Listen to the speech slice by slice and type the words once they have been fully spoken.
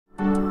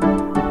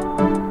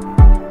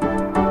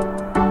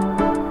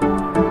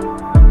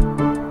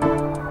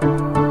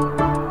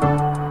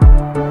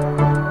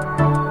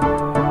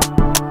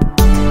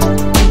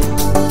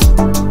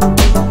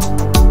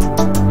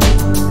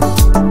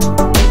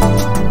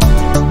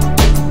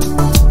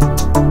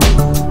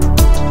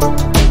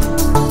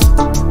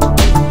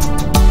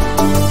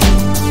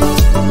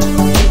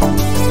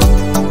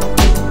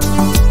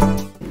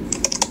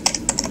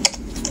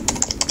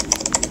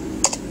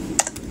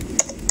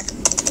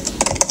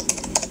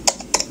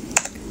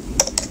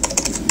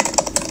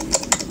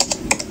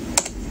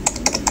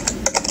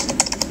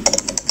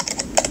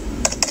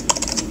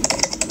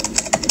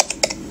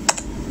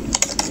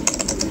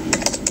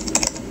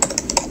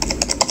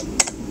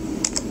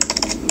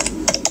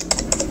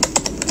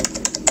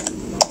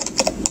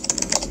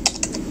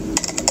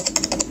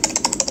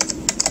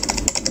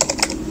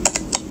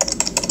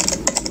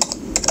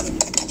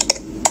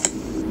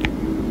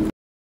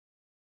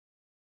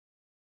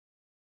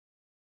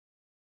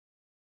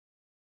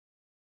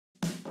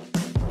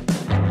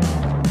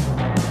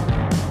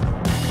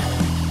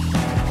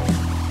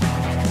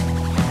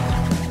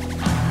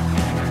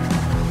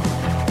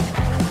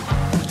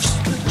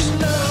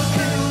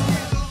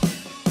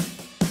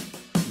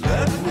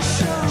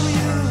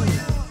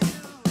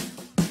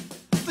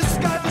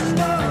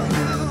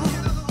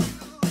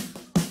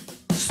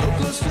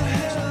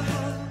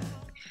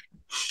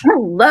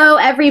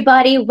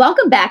everybody.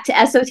 Welcome back to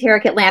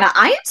Esoteric Atlanta.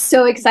 I am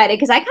so excited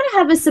because I kind of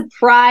have a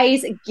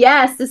surprise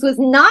guest. This was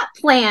not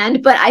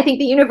planned, but I think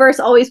the universe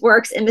always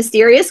works in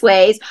mysterious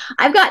ways.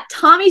 I've got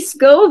Tommy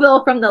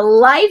Scoville from the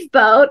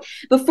Lifeboat.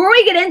 Before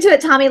we get into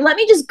it, Tommy, let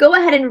me just go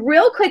ahead and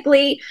real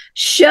quickly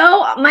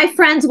show my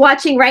friends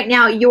watching right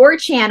now your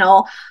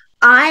channel.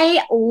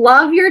 I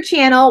love your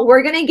channel.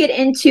 We're going to get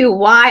into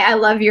why I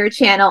love your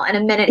channel in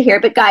a minute here.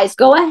 But guys,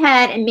 go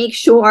ahead and make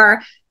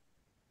sure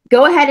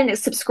go ahead and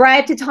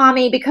subscribe to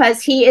Tommy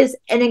because he is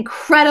an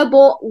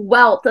incredible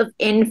wealth of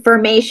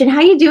information.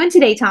 How you doing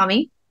today,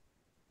 Tommy?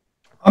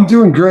 I'm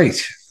doing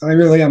great. I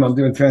really am. I'm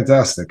doing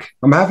fantastic.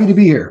 I'm happy to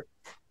be here.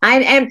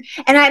 And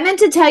I meant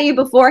to tell you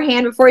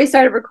beforehand, before you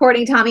started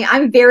recording, Tommy,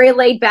 I'm very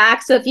laid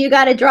back. So if you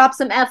got to drop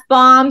some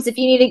F-bombs, if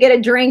you need to get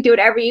a drink, do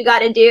whatever you got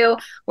to do.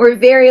 We're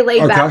very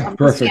laid back on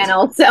this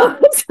channel. So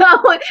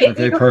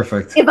okay,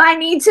 perfect. If I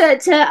need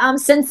to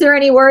censor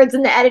any words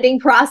in the editing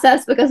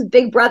process because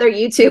Big Brother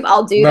YouTube,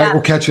 I'll do that.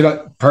 We'll catch it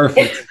up.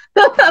 Perfect.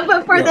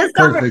 But for this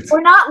conversation,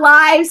 we're not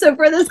live. So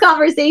for this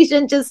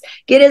conversation, just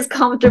get as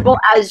comfortable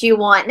as you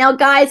want. Now,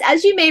 guys,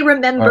 as you may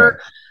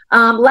remember,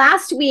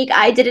 last week,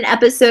 I did an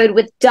episode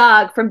with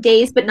Doug from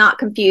Dazed But Not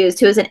Confused,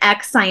 who is an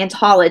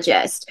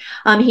ex-Scientologist.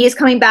 He is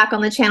coming back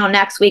on the channel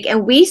next week,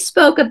 and we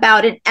spoke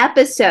about an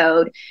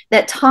episode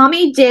that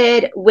Tommy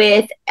did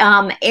with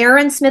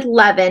Aaron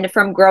Smith-Levin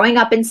from Growing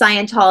Up in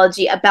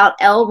Scientology about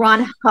L.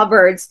 Ron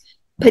Hubbard's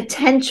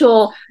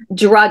potential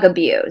drug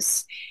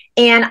abuse.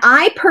 And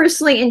I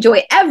personally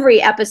enjoy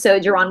every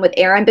episode you're on with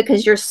Aaron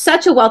because you're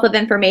such a wealth of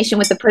information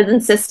with the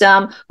prison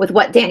system, with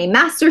what Danny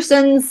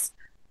Masterson's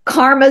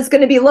karma is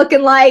going to be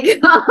looking like,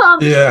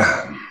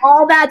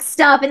 all that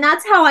stuff. And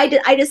that's how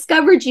I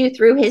discovered you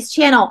through his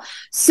channel.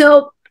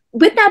 So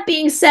with that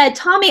being said,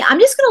 Tommy, I'm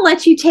just going to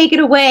let you take it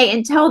away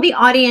and tell the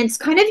audience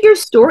kind of your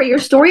story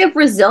of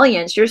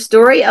resilience, your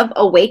story of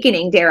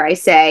awakening, dare I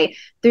say,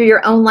 through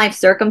your own life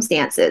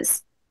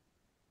circumstances.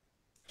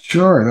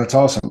 Sure. That's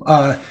awesome.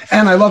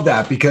 And I love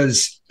that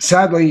because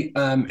sadly,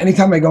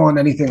 anytime I go on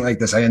anything like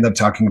this, I end up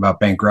talking about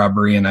bank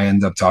robbery and I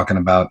end up talking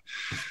about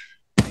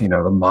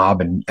the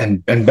mob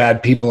and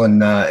bad people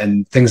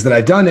and things that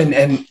I've done.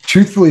 And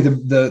truthfully,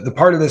 the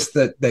part of this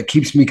that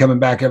keeps me coming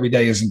back every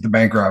day isn't the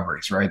bank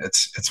robberies, right?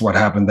 It's what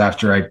happened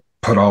after I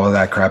put all of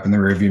that crap in the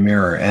rearview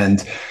mirror.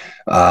 And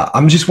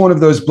I'm just one of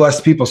those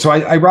blessed people. So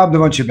I robbed a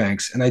bunch of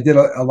banks and I did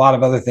a lot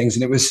of other things.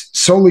 And it was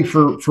solely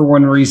for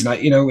one reason.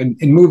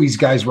 In movies,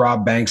 guys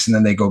rob banks and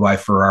then they go buy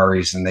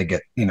Ferraris and they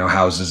get,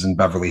 houses in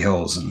Beverly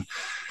Hills. And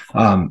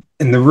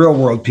in the real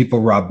world,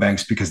 people rob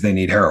banks because they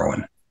need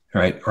heroin.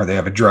 Right. Or they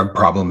have a drug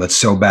problem that's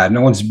so bad. No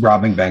one's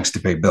robbing banks to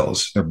pay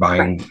bills. They're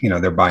buying,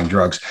 they're buying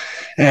drugs.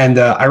 And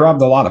I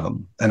robbed a lot of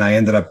them. And I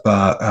ended up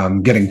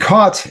getting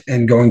caught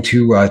and going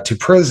to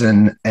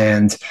prison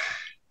and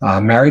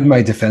married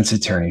my defense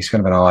attorney. It's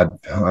kind of an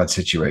odd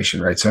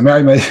situation. Right. So I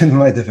married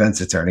my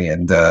defense attorney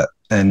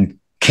and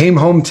came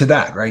home to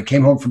that. Right.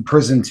 Came home from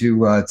prison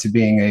to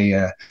being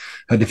a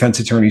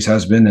defense attorney's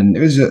husband. And it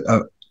was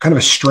a kind of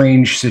a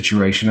strange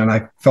situation. And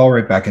I fell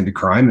right back into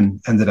crime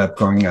and ended up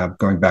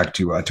going back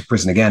to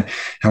prison again.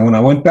 And when I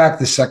went back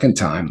the second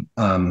time,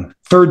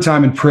 third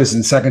time in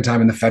prison, second time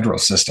in the federal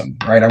system,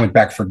 right? I went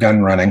back for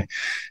gun running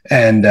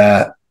and,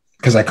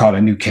 because I caught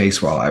a new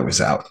case while I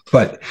was out.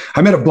 But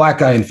I met a black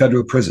guy in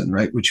federal prison,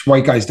 right? Which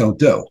white guys don't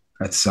do.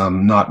 That's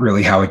not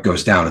really how it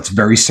goes down. It's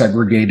very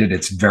segregated.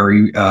 It's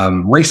very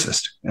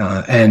racist.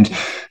 And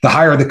the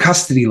higher the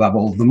custody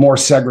level, the more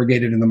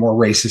segregated and the more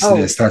racist it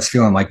is. Starts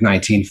feeling like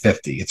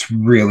 1950. It's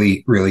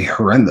really, really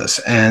horrendous.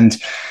 And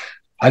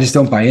I just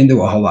don't buy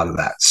into a whole lot of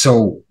that.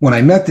 So when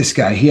I met this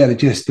guy, he had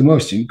just the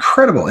most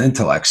incredible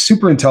intellect,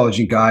 super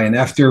intelligent guy. And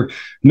after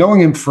knowing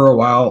him for a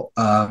while,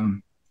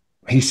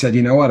 he said,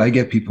 you know what? I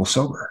get people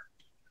sober.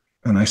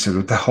 And I said,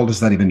 what the hell does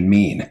that even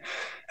mean?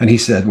 And he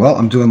said, well,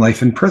 I'm doing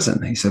life in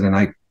prison. He said, and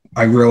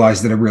I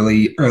realized at a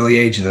really early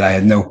age that I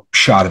had no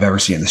shot of ever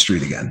seeing the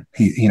street again.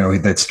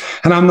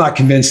 And I'm not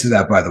convinced of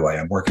that, by the way.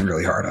 I'm working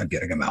really hard on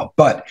getting him out.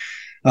 But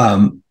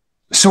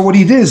so what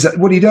he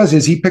does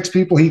is he picks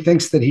people he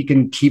thinks that he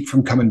can keep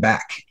from coming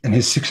back. And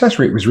his success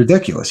rate was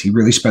ridiculous. He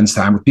really spends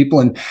time with people.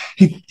 And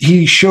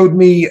he showed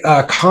me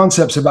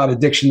concepts about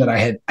addiction that I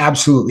had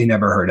absolutely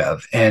never heard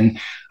of. And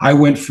I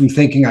went from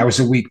thinking I was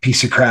a weak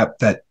piece of crap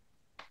that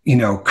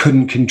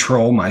couldn't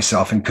control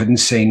myself and couldn't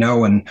say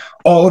no. And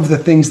all of the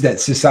things that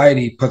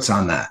society puts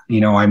on that,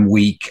 I'm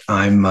weak.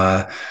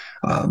 My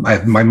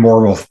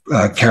moral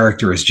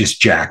character is just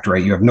jacked,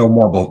 right? You have no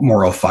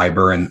moral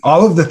fiber and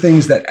all of the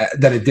things that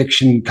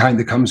addiction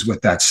kind of comes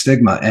with that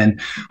stigma. And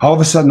all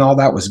of a sudden, all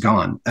that was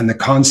gone. And the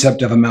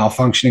concept of a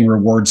malfunctioning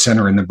reward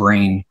center in the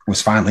brain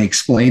was finally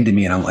explained to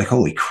me. And I'm like,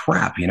 holy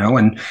crap,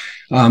 and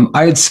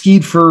I had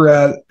skied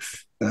for,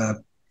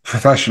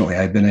 professionally.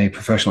 I'd been a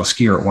professional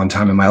skier at one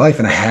time in my life,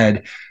 and I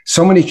had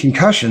so many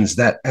concussions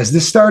that as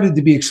this started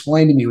to be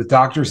explained to me with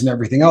doctors and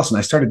everything else, and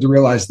I started to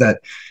realize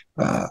that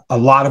a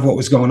lot of what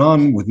was going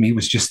on with me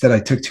was just that I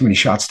took too many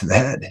shots to the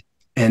head.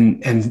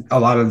 and a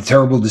lot of the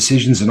terrible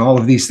decisions and all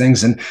of these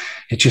things. And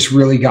it just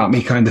really got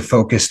me kind of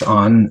focused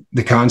on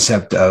the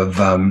concept of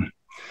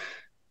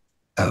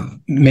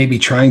maybe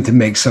trying to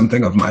make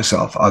something of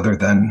myself other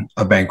than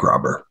a bank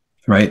robber.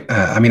 Right.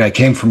 I mean, I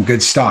came from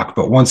good stock,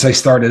 but once I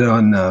started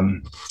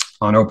on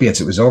opiates,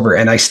 it was over.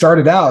 And I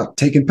started out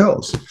taking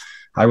pills.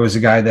 I was a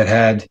guy that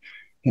had,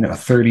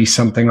 30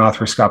 something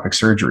arthroscopic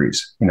surgeries,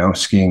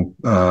 skiing,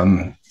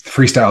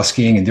 freestyle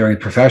skiing, and doing it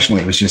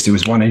professionally. It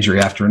was one injury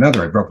after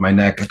another. I broke my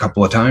neck a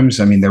couple of times.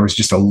 I mean, there was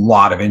just a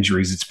lot of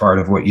injuries. It's part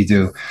of what you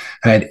do.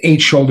 I had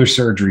 8 shoulder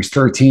surgeries,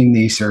 13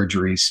 knee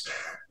surgeries,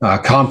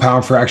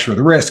 compound fracture of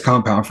the wrist,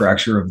 compound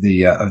fracture of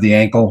the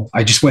ankle.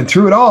 I just went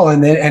through it all.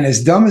 And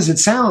as dumb as it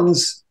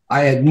sounds,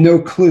 I had no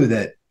clue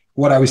that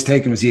what I was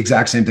taking was the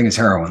exact same thing as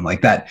heroin.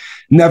 Like, that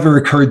never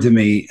occurred to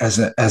me as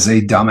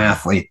a dumb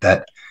athlete,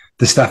 that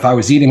the stuff I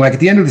was eating, like at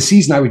the end of the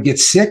season, I would get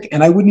sick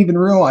and I wouldn't even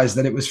realize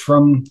that it was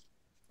from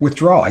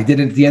withdrawal. I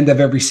did it at the end of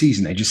every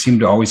season. I just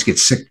seemed to always get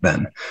sick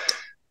then.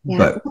 Yeah.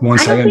 But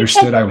once I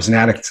understood I was an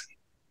addict.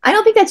 I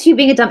don't think that's you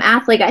being a dumb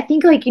athlete. I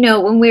think, like,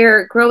 when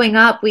we're growing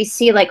up, we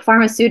see like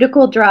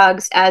pharmaceutical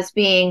drugs as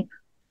being,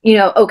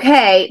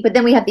 okay, but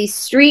then we have these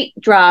street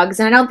drugs.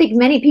 And I don't think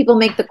many people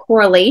make the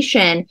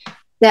correlation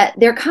that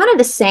they're kind of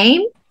the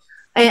same.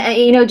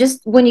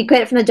 Just when you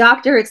get it from the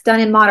doctor, it's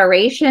done in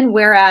moderation.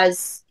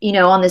 Whereas,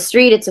 on the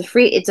street, it's a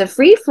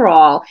free for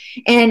all,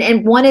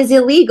 and one is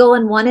illegal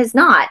and one is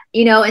not,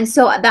 and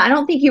so I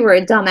don't think you were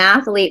a dumb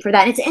athlete for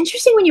that. And it's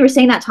interesting when you were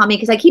saying that, Tommy,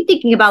 because I keep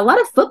thinking about a lot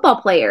of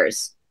football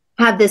players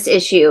have this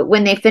issue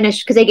when they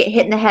finish, because they get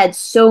hit in the head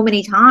so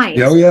many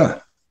times. Oh yeah.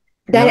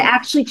 That it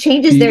actually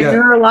changes their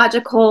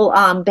neurological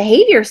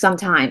behavior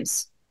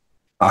sometimes.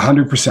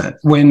 100%.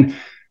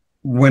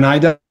 When I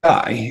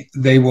die,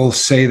 they will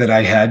say that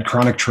I had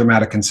chronic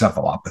traumatic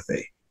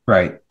encephalopathy,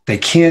 right? They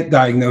can't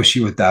diagnose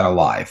you with that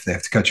alive. They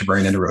have to cut your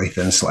brain into really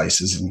thin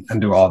slices and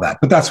do all that.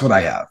 But that's what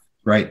I have,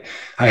 right?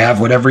 I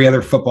have what every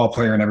other football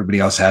player and everybody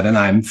else had. And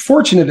I'm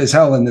fortunate as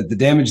hell in that the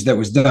damage that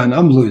was done,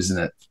 I'm losing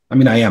it. I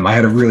mean, I am. I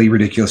had a really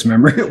ridiculous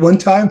memory at one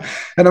time,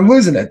 and I'm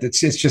losing it. It's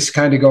just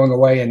kind of going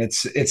away, and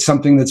it's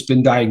something that's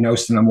been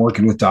diagnosed, and I'm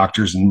working with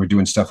doctors, and we're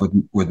doing stuff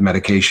with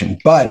medication.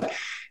 But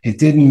it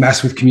didn't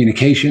mess with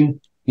communication.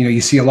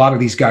 You see a lot of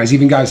these guys,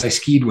 even guys I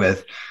skied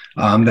with,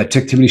 that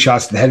took too many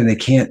shots to the head, and they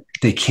can't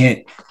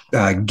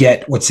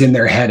get what's in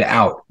their head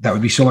out. That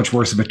would be so much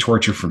worse of a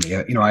torture for me.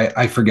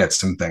 I forget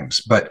some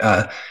things, but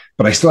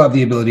I still have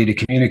the ability to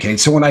communicate.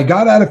 So when I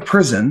got out of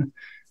prison,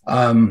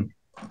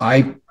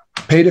 I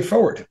paid it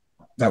forward.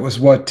 That was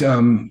what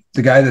the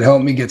guy that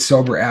helped me get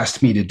sober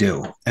asked me to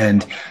do.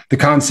 And the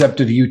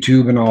concept of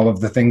YouTube and all of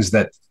the things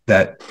that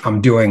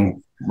I'm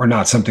doing were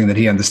not something that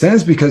he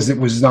understands, because it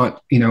was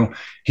not,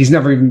 he's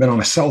never even been on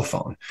a cell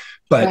phone,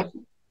 but right.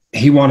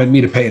 He wanted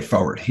me to pay it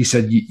forward. He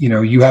said,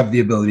 you have the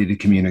ability to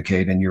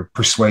communicate and you're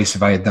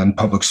persuasive. I had done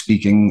public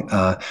speaking.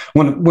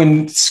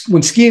 When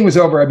skiing was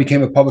over, I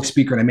became a public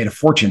speaker and I made a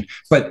fortune.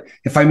 But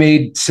if I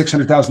made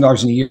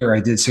 $600,000 in a year,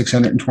 I did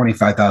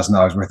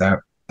 $625,000 worth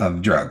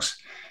of drugs.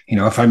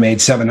 If I made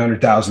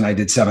 $700,000, I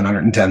did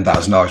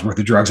 $710,000 worth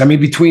of drugs. I mean,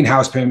 between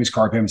house payments,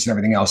 car payments, and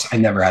everything else, I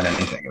never had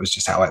anything. It was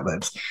just how I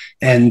lived.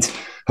 And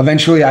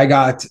eventually I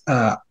got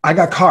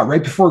caught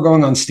right before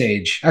going on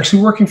stage,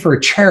 actually working for a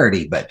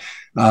charity, but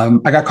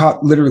I got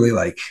caught literally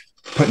like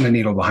putting a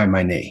needle behind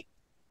my knee.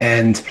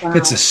 And wow.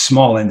 It's a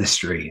small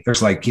industry.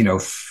 There's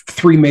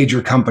 3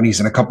 major companies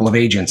and a couple of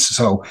agents.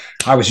 So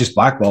I was just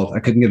blackballed. I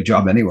couldn't get a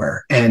job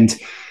anywhere. And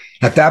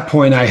at that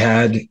point I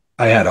had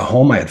a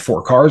home. I had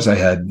 4 cars. I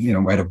had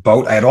a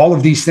boat. I had all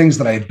of these things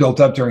that I had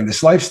built up during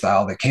this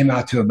lifestyle that came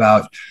out to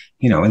about,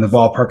 in the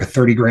ballpark of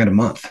 $30,000 a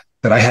month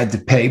that I had to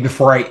pay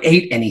before I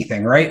ate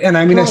anything. Right. And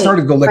I mean, right. I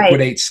started to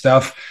liquidate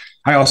stuff.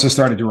 I also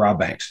started to rob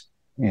banks.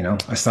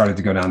 I started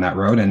to go down that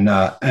road, and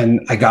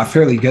I got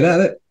fairly good at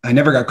it. I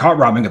never got caught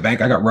robbing a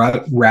bank. I got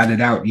ratted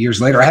out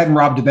years later. I hadn't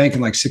robbed a bank in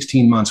like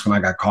 16 months when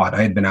I got caught.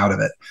 I had been out of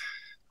it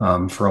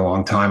for a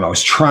long time. I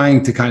was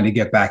trying to kind of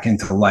get back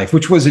into life,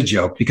 which was a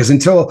joke, because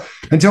until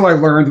I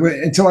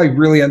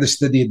really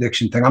understood the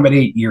addiction thing, I'm at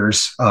 8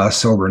 years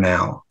sober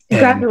now.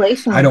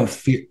 Congratulations. I don't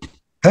fear.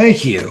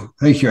 Thank you.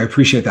 I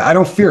appreciate that. I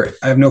don't fear it.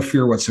 I have no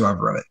fear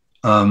whatsoever of it.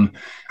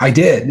 I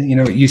did,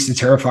 it used to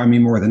terrify me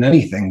more than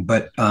anything,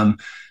 but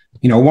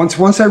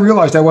once I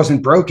realized I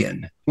wasn't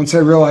broken, once I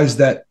realized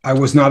that I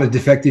was not a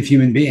defective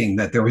human being,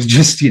 that there was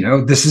just,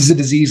 this is a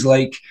disease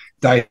like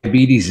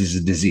diabetes is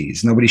a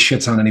disease. Nobody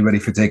shits on anybody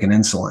for taking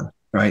insulin,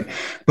 right?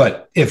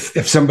 But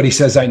if somebody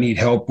says I need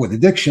help with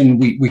addiction,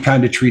 we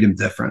kind of treat them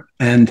different.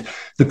 And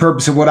the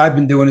purpose of what I've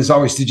been doing is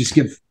always to just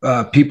give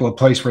people a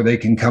place where they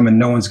can come and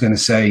no one's going to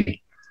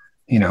say,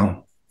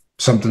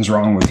 something's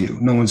wrong with you.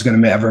 No one's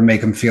going to ever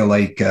make them feel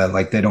like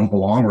they don't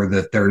belong, or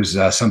that there's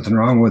something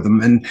wrong with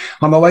them. And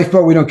on the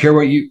Lifeboat, we don't care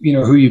what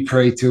who you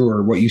pray to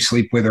or what you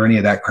sleep with or any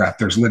of that crap.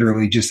 There's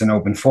literally just an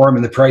open forum.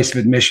 And the price of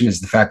admission is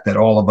the fact that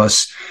all of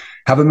us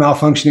have a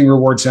malfunctioning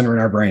reward center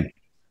in our brain.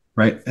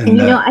 Right. And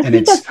I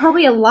think that's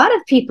probably a lot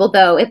of people,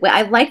 though.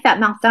 I like that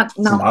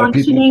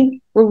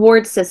malfunctioning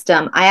reward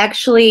system. I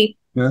actually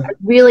Yeah.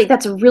 Really,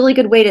 that's a really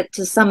good way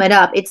to sum it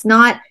up. It's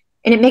not,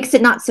 and it makes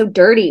it not so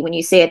dirty when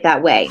you say it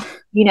that way,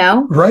 you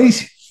know?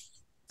 Right.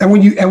 And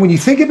when you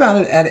think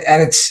about it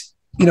at its,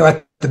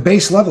 at the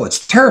base level,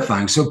 it's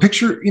terrifying. So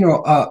picture,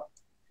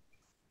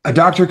 a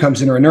doctor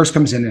comes in or a nurse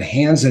comes in and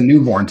hands a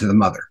newborn to the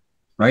mother,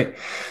 right?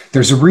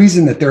 There's a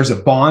reason that there's a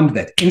bond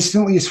that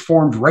instantly is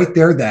formed right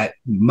there that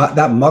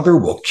that mother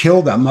will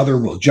kill, that mother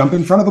will jump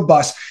in front of a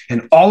bus,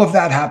 and all of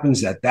that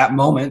happens at that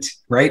moment,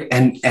 right?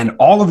 And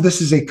all of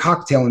this is a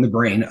cocktail in the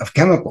brain of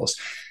chemicals.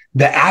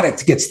 The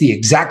addict gets the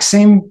exact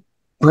same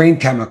brain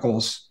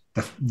chemicals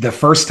the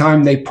first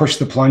time they push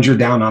the plunger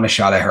down on a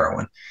shot of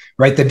heroin,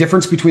 right? The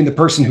difference between the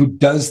person who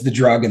does the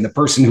drug and the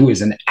person who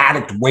is an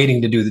addict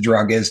waiting to do the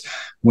drug is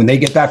when they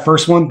get that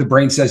first one, the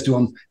brain says to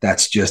them,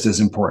 that's just as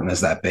important as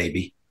that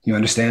baby. You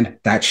understand?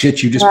 That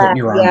shit you just put in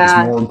your arm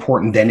is more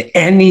important than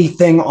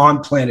anything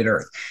on planet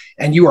Earth.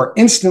 And you are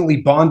instantly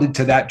bonded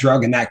to that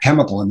drug and that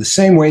chemical in the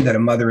same way that a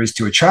mother is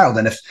to a child.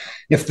 And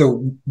if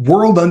the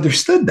world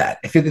understood that,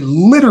 if it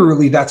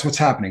literally that's what's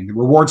happening, the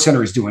reward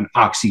center is doing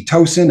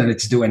oxytocin and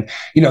it's doing,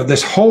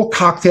 this whole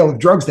cocktail of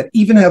drugs that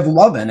even have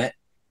love in it,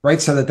 right?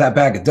 So that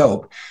bag of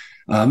dope.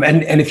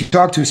 And if you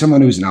talk to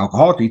someone who's an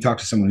alcoholic, or you talk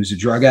to someone who's a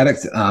drug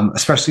addict,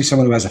 especially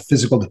someone who has a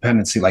physical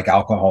dependency like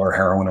alcohol or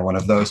heroin or one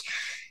of those,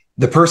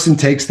 the person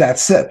takes that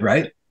sip,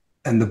 right?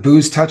 And the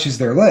booze touches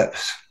their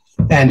lips.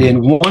 And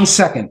in 1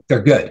 second,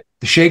 they're good.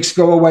 The shakes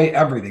go away,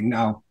 everything.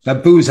 Now,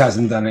 that booze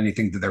hasn't done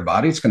anything to their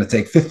body. It's going to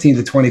take 15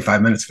 to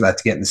 25 minutes for that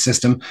to get in the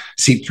system,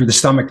 seep through the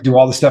stomach, do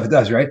all the stuff it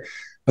does, right?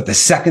 But the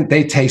second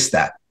they taste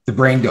that, the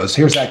brain goes,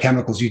 here's that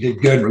chemicals. You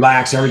did good.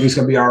 Relax. Everything's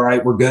going to be all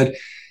right. We're good.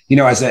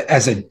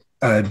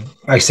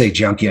 I say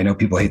junkie. I know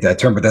people hate that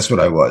term, but that's what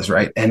I was,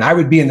 right? And I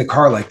would be in the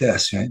car like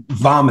this, right?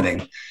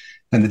 Vomiting.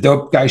 And the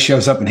dope guy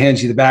shows up and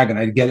hands you the bag, and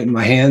I'd get it in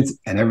my hands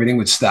and everything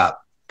would stop.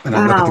 And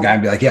I'd look at the guy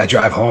and be like, yeah,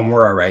 drive home.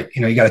 We're all right.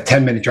 You got a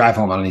 10-minute drive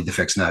home. I don't need to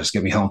fix now. Just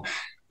get me home.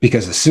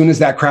 Because as soon as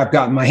that crap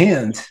got in my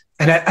hand,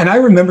 and I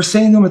remember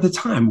saying to him at the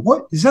time,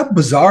 what is that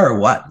bizarre or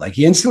what? Like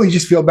you instantly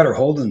just feel better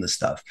holding this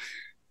stuff.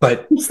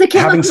 But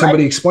having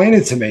somebody explain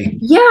it to me.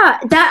 Yeah,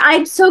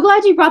 I'm so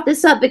glad you brought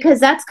this up because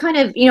that's kind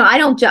of,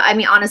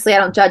 honestly, I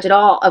don't judge at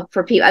all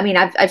for people. I mean,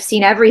 I've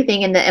seen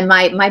everything in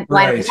my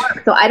line of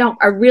work.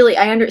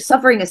 So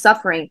suffering is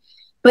suffering.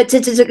 But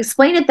to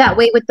explain it that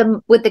way with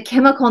the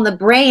chemical in the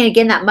brain,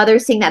 again, that mother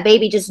seeing that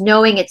baby, just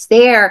knowing it's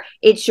there,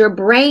 it's your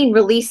brain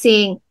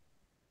releasing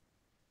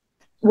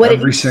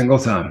every single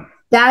time.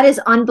 That is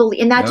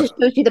unbelievable. And that just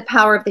shows you the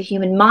power of the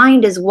human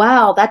mind as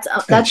well. That's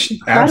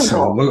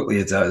absolutely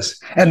it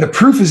does. And the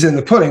proof is in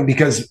the pudding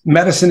because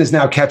medicine is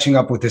now catching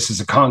up with this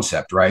as a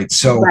concept, right?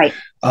 So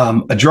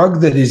a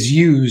drug that is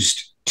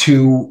used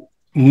to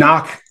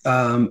knock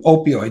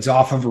opioids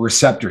off of a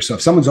receptor. So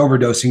if someone's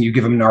overdosing, you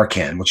give them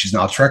Narcan, which is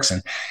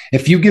naltrexone.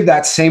 If you give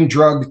that same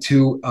drug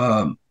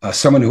to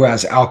someone who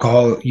has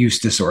alcohol use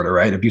disorder,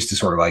 right? Abuse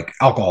disorder, like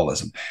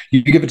alcoholism,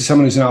 you give it to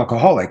someone who's an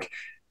alcoholic,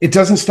 it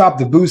doesn't stop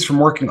the booze from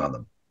working on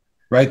them,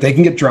 right? They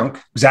can get drunk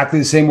exactly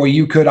the same way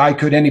you could, I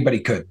could, anybody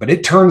could, but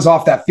it turns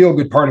off that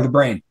feel-good part of the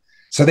brain.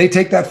 So they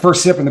take that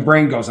first sip and the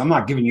brain goes, I'm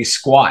not giving you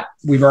squat.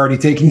 We've already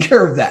taken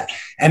care of that.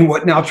 And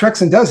what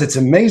naltrexone does, it's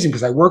amazing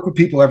because I work with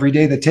people every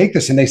day that take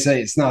this and they say,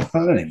 it's not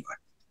fun anymore,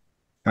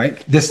 right?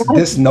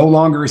 This no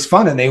longer is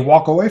fun and they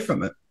walk away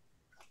from it.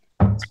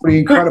 It's pretty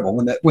incredible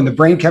when the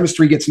brain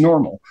chemistry gets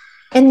normal.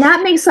 And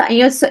that makes, so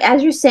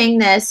as you're saying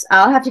this,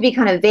 I'll have to be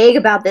kind of vague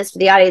about this for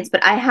the audience,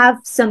 but I have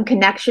some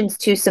connections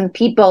to some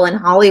people in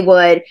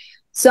Hollywood,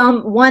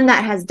 one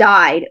that has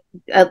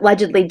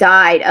allegedly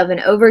died of an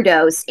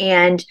overdose.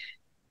 And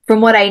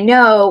from what I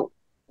know,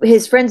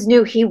 his friends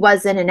knew he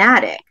wasn't an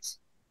addict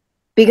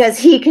because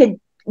he could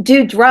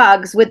do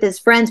drugs with his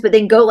friends, but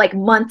then go like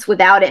months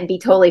without it and be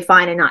totally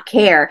fine and not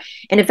care.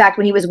 And in fact,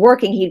 when he was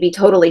working, he'd be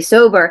totally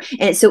sober.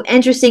 And it's so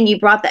interesting you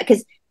brought that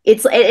because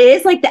it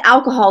is like the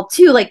alcohol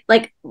too.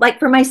 Like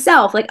for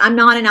myself, like I'm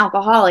not an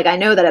alcoholic. I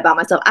know that about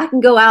myself. I can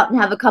go out and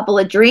have a couple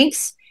of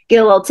drinks, get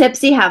a little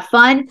tipsy, have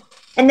fun,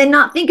 and then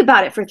not think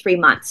about it for 3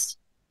 months.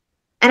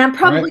 And I'm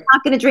probably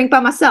not going to drink by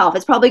myself.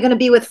 It's probably going to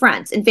be with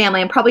friends and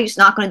family. I'm probably just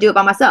not going to do it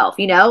by myself,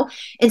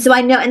 And so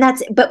I know,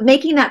 but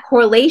making that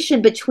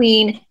correlation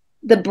between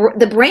the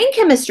brain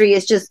chemistry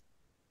is just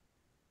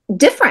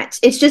different.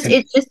 It's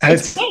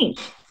changed.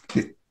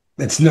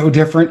 It's no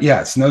different.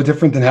 Yeah, it's no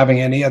different than having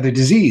any other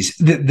disease.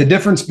 The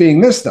difference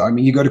being this, though, I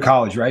mean, you go to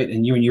college, right?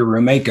 And you and your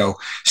roommate go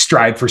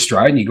stride for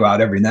stride and you go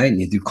out every night and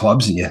you do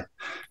clubs and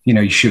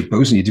you shoot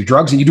booze and you do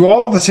drugs and you do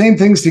all the same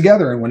things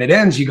together. And when it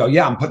ends, you go,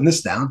 yeah, I'm putting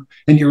this down.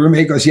 And your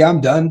roommate goes, yeah,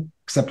 I'm done.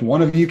 Except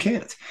one of you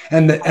can't.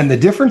 And the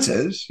difference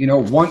is,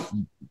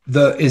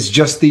 is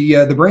just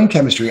the brain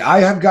chemistry. I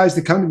have guys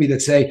that come to me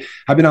that say,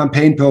 I've been on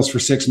pain pills for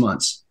 6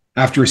 months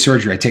after a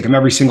surgery. I take them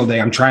every single day.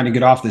 I'm trying to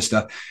get off this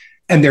stuff.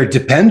 And they're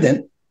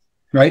dependent,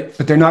 right?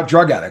 But they're not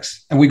drug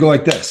addicts. And we go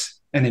like this.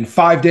 And in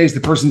 5 days, the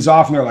person's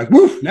off and they're like,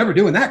 woof, never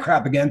doing that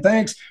crap again.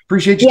 Thanks.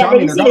 Appreciate you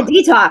talking. They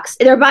need a detox.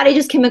 Their body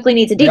just chemically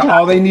needs a detox. Yeah,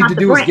 all they need to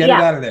do is get it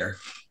out of there.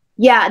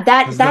 Yeah,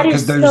 that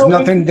is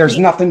there's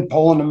nothing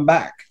pulling them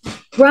back.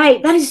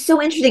 Right. That is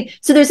so interesting.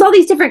 So there's all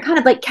these different kind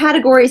of like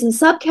categories and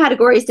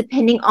subcategories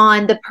depending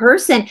on the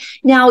person.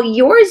 Now,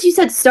 yours, you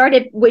said,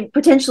 started with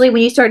potentially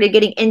when you started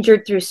getting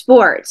injured through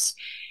sports.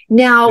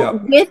 Now,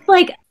 with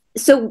like,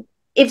 so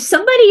if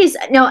somebody is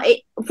now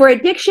for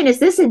addiction, is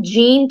this a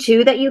gene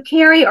too that you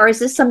carry, or is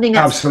this something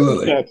that's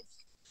absolutely?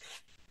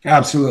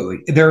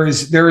 Absolutely. There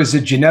is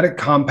a genetic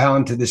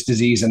compound to this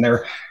disease, and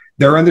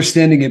they're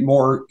understanding it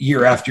more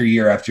year after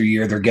year after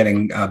year. They're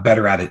getting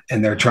better at it,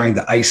 and they're trying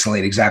to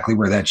isolate exactly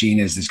where that gene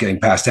is that's getting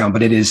passed down.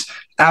 But it is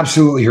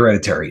absolutely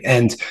hereditary.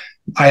 And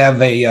I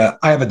have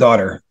a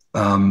daughter.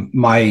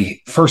 My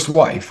first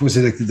wife was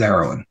addicted to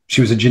heroin. She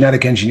was a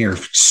genetic engineer,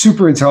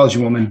 super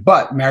intelligent woman,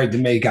 but married to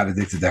me, got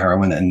addicted to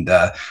heroin, and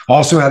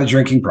also had a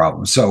drinking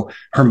problem. So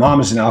her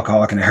mom is an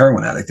alcoholic and a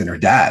heroin addict, and her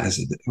dad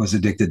was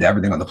addicted to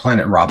everything on the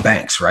planet, rob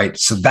banks, right?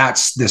 So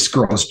that's this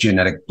girl's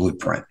genetic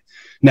blueprint.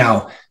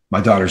 Now, my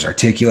daughter's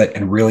articulate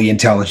and really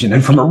intelligent,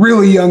 and from a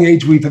really young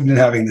age, we've been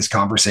having this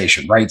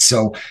conversation, right?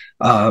 So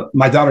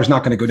my daughter's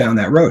not going to go down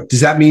that road.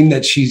 Does that mean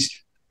that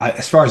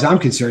as far as I'm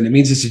concerned, it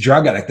means it's a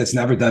drug addict that's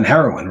never done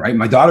heroin, right?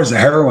 My daughter's a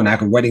heroin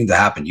addict waiting to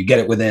happen. You get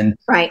it within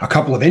a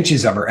couple of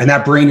inches of her, and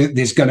that brain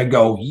is going to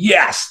go,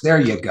 yes,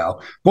 there you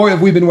go. Boy,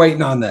 have we been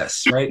waiting on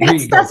this, right?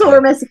 That's what we're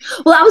missing.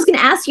 Well, I was going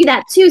to ask you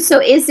that too. So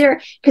is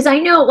there, because I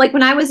know like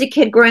when I was a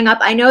kid growing up,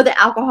 I know that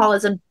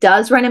alcoholism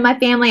does run in my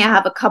family. I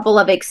have a couple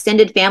of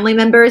extended family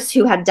members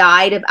who have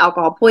died of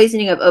alcohol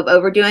poisoning, of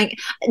overdoing.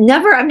 I've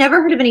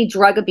never heard of any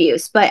drug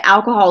abuse, but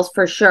alcohol's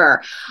for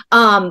sure.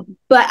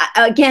 But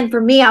again,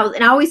 for me, I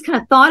always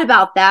kind of thought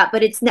about that,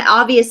 but it's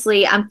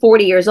obviously I'm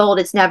 40 years old.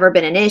 It's never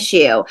been an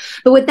issue.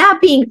 But with that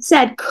being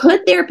said,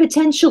 could there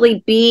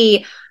potentially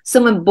be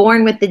someone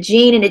born with the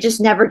gene and it just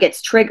never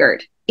gets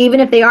triggered, even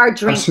if they are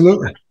drinking?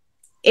 Absolutely.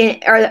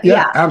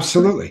 Yeah,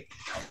 absolutely.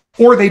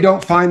 Or they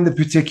don't find the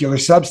particular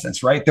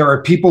substance, right? There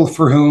are people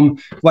for whom,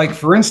 like,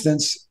 for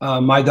instance,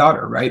 my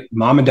daughter, right?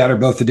 Mom and dad are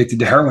both addicted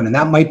to heroin, and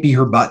that might be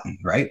her button,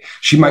 right?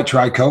 She might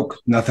try coke,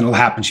 nothing will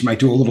happen. She might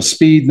do a little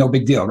speed, no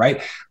big deal,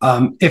 right?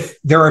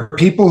 If there are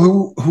people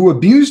who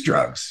abuse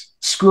drugs,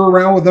 screw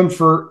around with them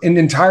for an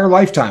entire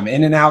lifetime,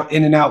 in and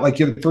out, like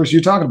the person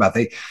you're talking about.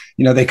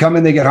 They come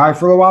in, they get high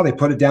for a while, they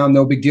put it down,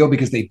 no big deal,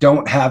 because they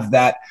don't have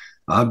that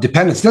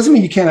dependence. Doesn't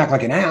mean you can't act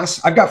like an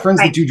ass. I've got friends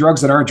that do drugs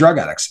that aren't drug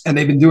addicts, and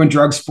they've been doing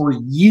drugs for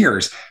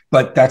years,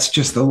 but that's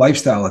just the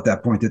lifestyle at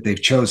that point that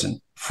they've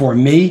chosen. For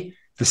me,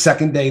 the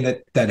second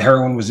day that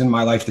heroin was in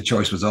my life, the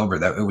choice was over,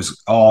 that it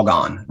was all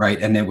gone,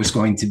 right? And it was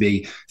going to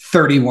be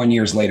 31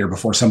 years later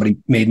before somebody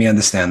made me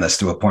understand this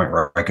to a point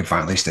where I could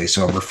finally stay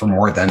sober for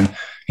more than,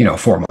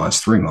 4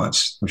 months, 3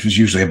 months, which was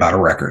usually about a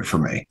record for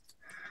me.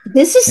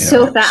 This is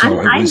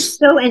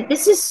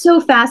this is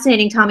so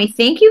fascinating, Tommy.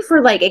 Thank you for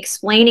like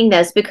explaining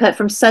this, because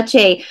from such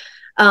a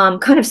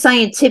kind of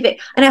scientific,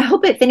 and I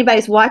hope if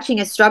anybody's watching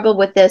has struggled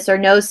with this or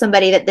knows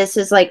somebody that this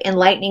is like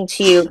enlightening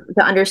to you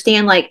to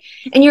understand, like,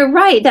 and you're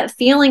right, that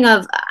feeling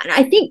of,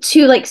 I think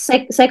too, like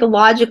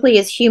psychologically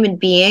as human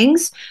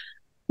beings,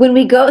 when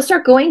we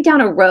start going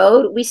down a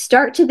road, we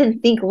start to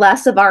then think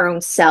less of our own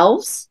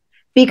selves,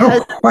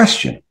 because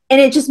and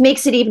it just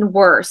makes it even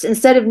worse.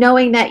 Instead of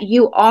knowing that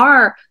you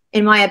are,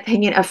 in my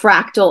opinion, a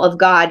fractal of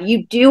God,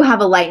 you do have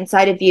a light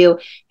inside of you.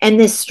 And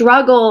this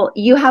struggle,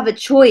 you have a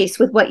choice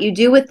with what you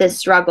do with this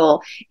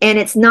struggle. And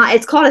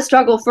it's called a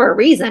struggle for a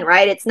reason,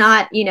 right? It's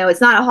not,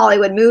 it's not a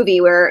Hollywood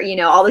movie where,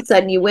 all of a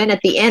sudden you win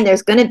at the end.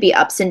 There's going to be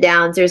ups and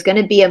downs. There's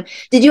going to be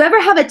did you ever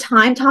have a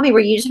time, Tommy,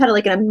 where you just had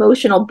like an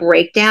emotional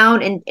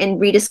breakdown and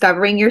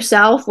rediscovering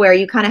yourself, where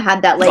you kind of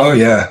had that like, oh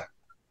yeah.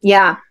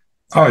 Yeah.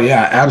 Oh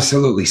yeah,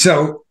 absolutely.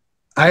 So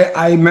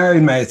I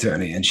married my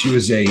attorney, and she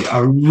was a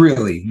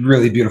really,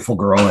 really beautiful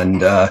girl.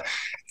 And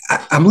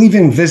I'm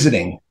leaving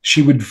visiting.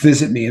 She would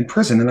visit me in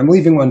prison, and I'm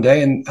leaving one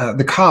day, and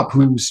the cop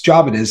whose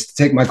job it is to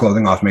take my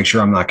clothing off, make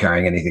sure I'm not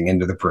carrying anything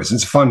into the prison.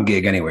 It's a fun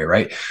gig anyway,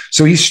 right?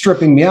 So he's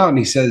stripping me out, and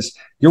he says,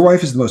 "Your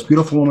wife is the most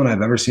beautiful woman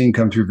I've ever seen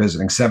come through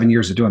visiting. 7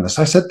 years of doing this."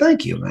 I said,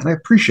 "Thank you, man. I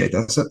appreciate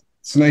that.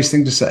 It's a nice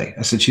thing to say."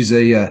 I said,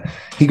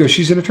 he goes,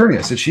 "She's an attorney."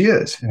 I said, "She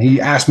is." And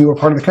he asked me what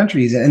part of the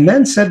country he's in, and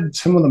then said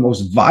some of the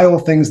most vile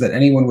things that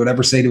anyone would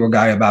ever say to a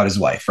guy about his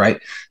wife,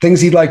 right?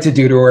 Things he'd like to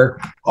do to her,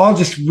 all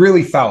just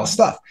really foul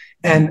stuff.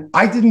 And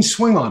I didn't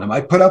swing on him.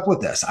 I put up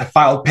with this. I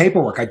filed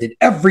paperwork. I did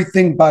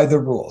everything by the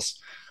rules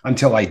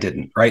until I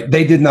didn't, right?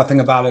 They did nothing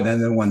about it.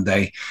 And then one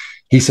day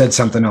he said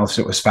something else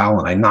that was foul,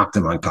 and I knocked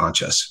him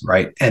unconscious,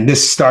 right? And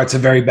this starts a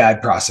very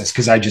bad process,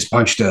 because I just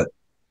punched a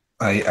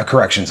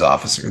corrections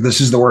officer.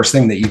 This is the worst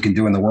thing that you can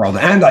do in the world.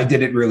 And I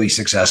did it really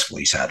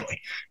successfully, sadly,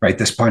 right?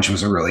 This punch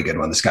was a really good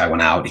one. This guy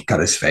went out, he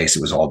cut his face.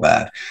 It was all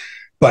bad.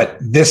 But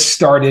this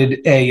started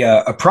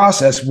a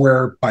process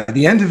where by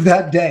the end of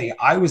that day,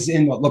 I was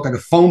in what looked like a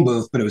phone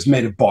booth, but it was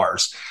made of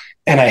bars.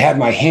 And I had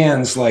my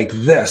hands like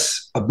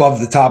this above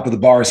the top of the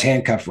bars,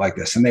 handcuffed like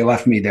this. And they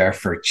left me there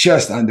for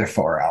just under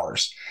 4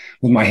 hours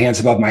with my hands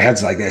above my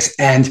head like this.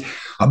 And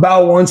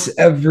about once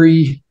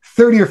every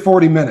 30 or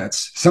 40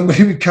 minutes,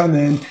 somebody would come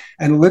in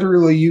and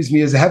literally use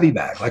me as a heavy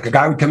bag. Like a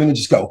guy would come in and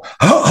just go,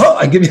 oh,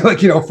 I give you like,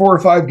 4 or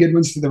 5 good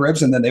ones to the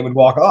ribs, and then they would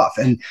walk off.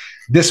 And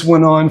this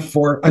went on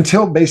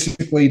until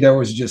basically there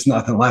was just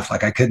nothing left.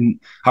 Like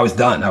I was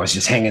done. I was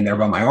just hanging there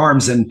by my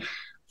arms. And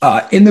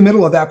in the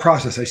middle of that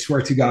process, I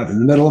swear to God, in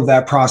the middle of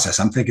that process,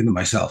 I'm thinking to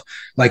myself,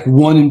 like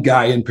one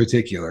guy in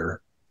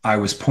particular, I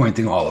was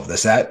pointing all of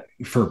this at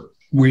for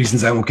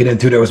reasons I won't get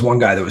into. There was one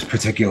guy that was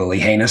particularly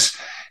heinous.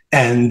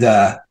 And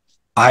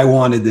I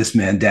wanted this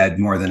man dead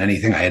more than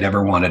anything I had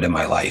ever wanted in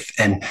my life.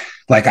 And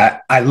like,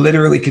 I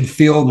literally could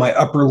feel my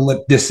upper lip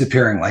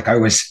disappearing. Like I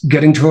was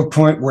getting to a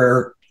point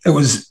where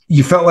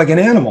you felt like an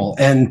animal.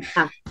 And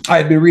I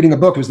had been reading a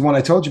book. It was the one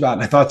I told you about.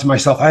 And I thought to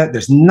myself,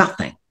 there's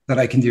nothing that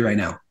I can do right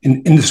now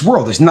in this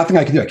world. There's nothing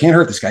I can do. I can't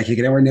hurt this guy. I can't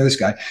get anywhere near this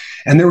guy.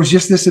 And there was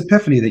just this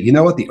epiphany that, you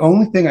know what? The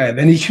only thing I have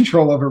any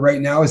control over right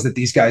now is that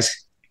these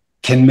guys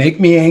can make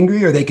me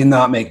angry or they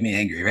cannot make me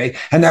angry. Right.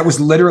 And that was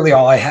literally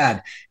all I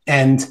had.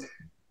 And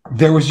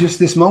there was just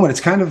this moment.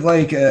 It's kind of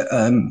like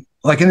an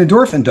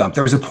endorphin dump.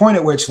 There was a point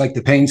at which like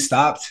the pain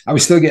stopped. I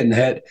was still getting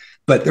hit,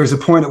 but there was a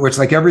point at which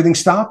like everything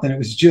stopped, and it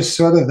was just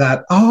sort of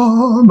that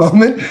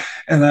moment.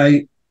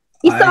 And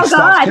you saw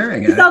God.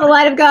 You saw the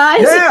light of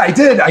God. Yeah, I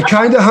did. I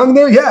kind of hung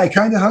there. Yeah, I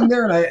kind of hung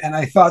there, and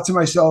I thought to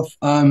myself,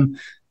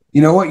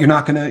 you know what? You're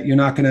not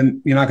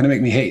gonna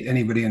make me hate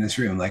anybody in this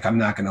room. Like I'm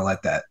not gonna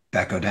let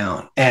that go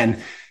down. And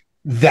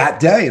that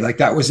day, like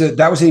that was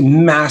a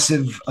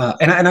massive,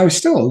 and I was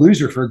still a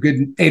loser for a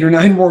good 8 or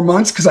 9 more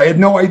months because I had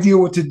no idea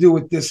what to do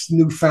with this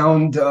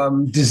newfound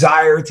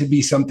desire to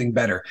be something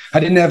better. I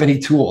didn't have any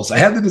tools. I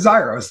had the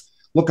desire. I was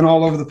looking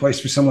all over the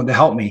place for someone to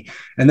help me.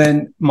 And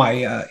then my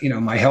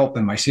help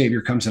and my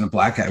savior comes in a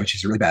black guy, which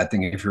is a really bad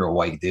thing if you're a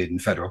white dude in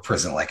federal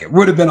prison. Like it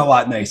would have been a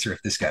lot nicer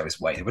if this guy was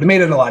white. It would have made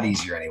it a lot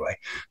easier anyway.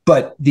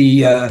 But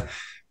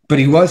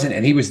he wasn't,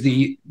 and he was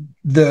the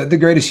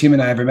greatest human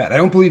I ever met. I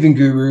don't believe in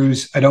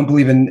gurus. I don't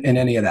believe in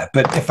any of that.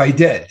 But if I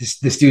did,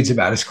 this dude's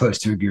about as close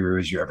to a guru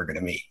as you're ever going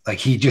to meet. Like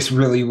he just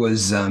really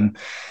was,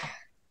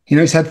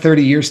 he's had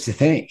 30 years to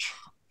think.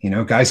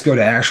 Guys go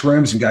to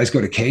ashrams and guys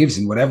go to caves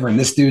and whatever. And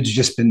this dude's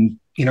just been,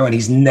 and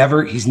he's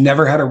never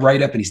had a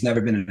write up, and he's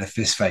never been in a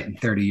fist fight in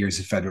 30 years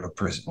of federal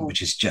prison,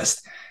 which is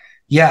just,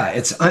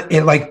 it's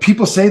like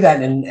people say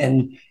that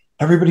and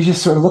everybody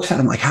just sort of looks at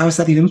him like, how is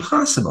that even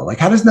possible? Like,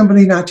 how does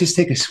nobody not just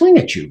take a swing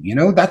at you?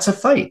 That's a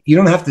fight. You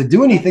don't have to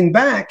do anything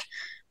back,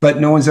 but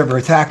no one's ever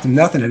attacked him,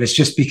 nothing. And it's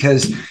just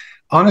because,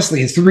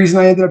 honestly, it's the reason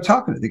I ended up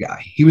talking to the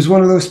guy. He was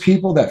one of those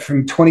people that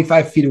from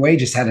 25 feet away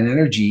just had an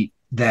energy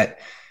that,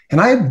 and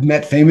I had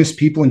met famous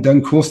people and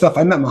done cool stuff.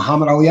 I met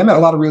Muhammad Ali. I met a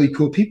lot of really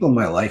cool people in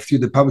my life through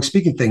the public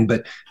speaking thing,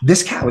 but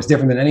this cat was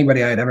different than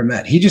anybody I had ever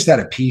met. He just had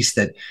a piece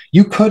that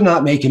you could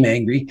not make him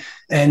angry.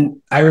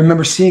 And I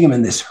remember seeing him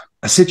in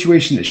a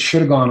situation that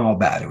should have gone all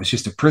bad. It was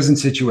just a prison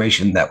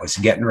situation that was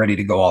getting ready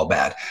to go all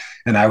bad.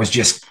 And I was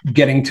just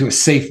getting to a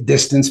safe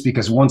distance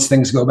because once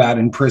things go bad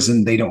in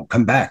prison, they don't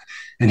come back.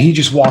 And he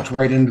just walked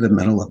right into the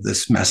middle of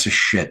this mess of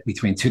shit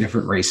between 2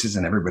 different races,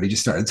 and everybody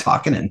just started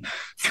talking. And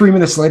 3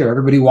 minutes later,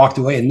 everybody walked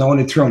away and no one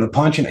had thrown a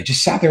punch. And I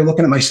just sat there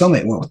looking at my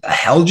cellmate and went, what the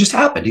hell just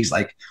happened? He's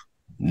like,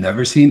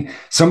 never seen.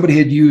 Somebody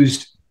had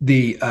used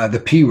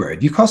the P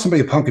word. You call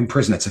somebody a punk in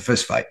prison, it's a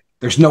fist fight.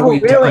 There's no way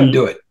to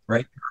undo it,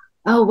 right?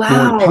 Oh, wow.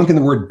 The word punk and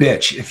the word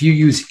bitch. If you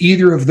use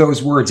either of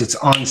those words, it's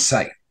on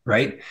site,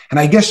 right? And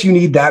I guess you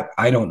need that.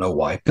 I don't know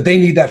why, but they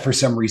need that for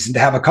some reason to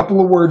have a couple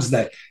of words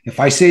that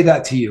if I say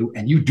that to you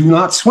and you do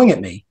not swing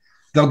at me,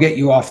 they'll get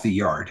you off the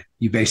yard.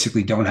 You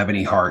basically don't have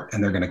any heart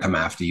and they're going to come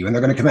after you, and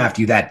they're going to come after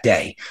you that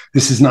day.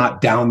 This is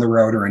not down the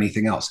road or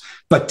anything else.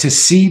 But to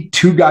see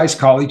 2 guys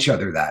call each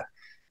other that,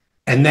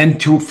 and then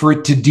for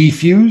it to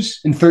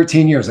defuse in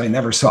 13 years, I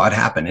never saw it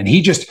happen. And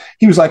he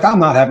was like, I'm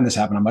not having this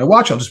happen on my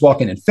watch. I'll just walk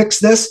in and fix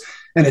this.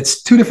 And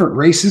it's 2 different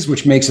races,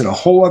 which makes it a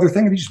whole other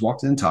thing. And he just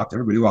walked in and talked.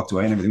 Everybody walked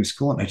away and everything was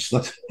cool. And I just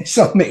looked at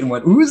myself and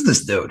went, who is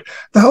this dude?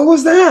 The hell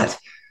was that?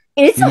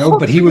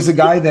 But he was a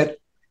guy that.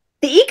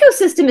 The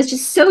ecosystem is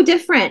just so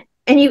different.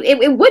 And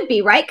it would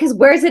be, right? Because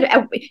where's it?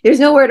 There's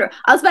nowhere to.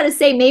 I was about to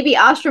say maybe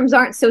ashrams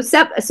aren't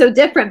so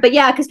different, but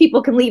yeah, because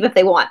people can leave if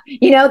they want.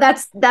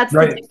 That's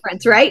right. The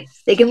difference, right?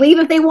 They can leave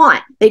if they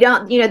want. They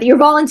don't. You're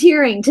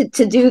volunteering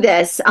to do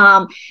this,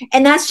 and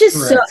that's just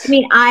correct. So. I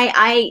mean,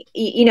 I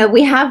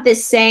we have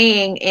this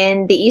saying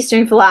in the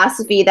Eastern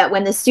philosophy that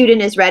when the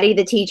student is ready,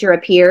 the teacher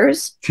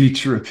appears.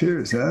 Teacher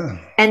appears, yeah.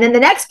 And then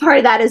the next part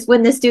of that is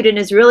when the student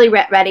is really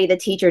ready, the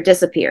teacher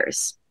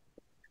disappears.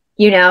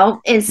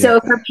 And so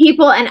for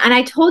people, and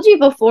I told you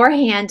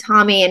beforehand,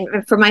 Tommy,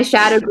 and for my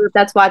shadow group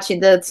that's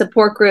watching, the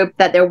support group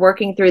that they're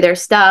working through their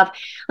stuff,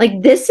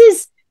 like this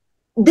is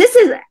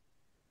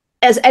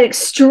as an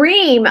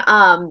extreme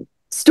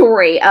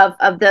story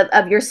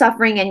of your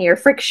suffering and your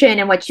friction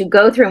and what you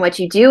go through and what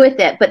you do with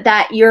it. But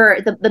that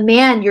the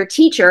man, your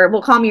teacher,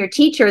 we'll call him your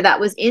teacher, that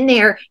was in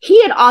there,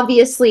 he had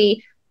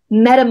obviously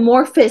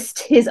metamorphosed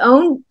his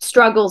own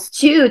struggles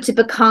too to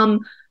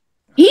become.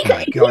 He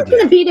was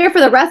going to be there for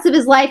the rest of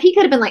his life. He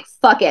could have been like,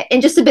 fuck it, and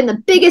just have been the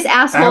biggest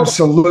asshole.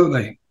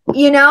 Absolutely.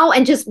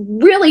 and just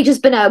really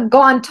just been a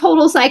gone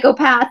total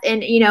psychopath.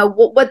 And,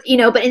 but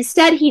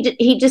instead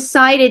he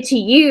decided to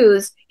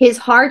use his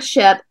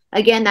hardship,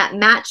 again, that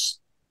match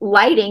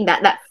lighting,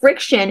 that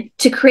friction,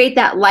 to create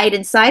that light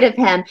inside of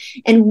him.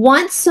 And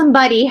once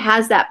somebody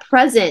has that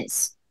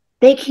presence,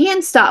 they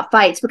can stop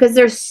fights, because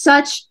there's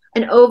such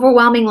an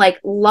overwhelming like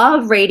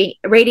love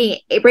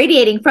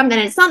radiating from that.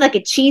 And it's not like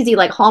a cheesy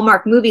like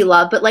Hallmark movie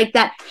love, but like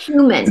that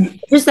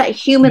just that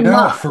human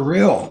love. For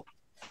real.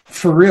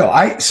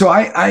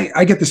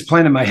 I get this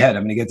plan in my head.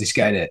 I'm going to get this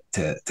guy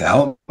to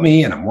help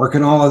me, and I'm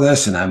working all of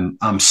this, and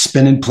I'm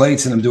spinning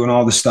plates, and I'm doing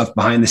all this stuff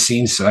behind the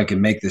scenes so I can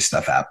make this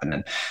stuff happen.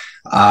 And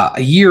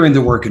a year into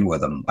working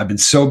with him, I've been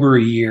sober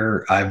a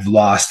year. I've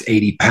lost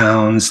 80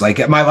 pounds.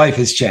 Like, my life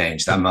has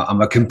changed. I'm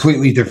a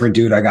completely different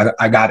dude. I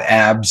got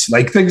abs.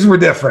 Like, things were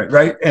different,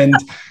 right? And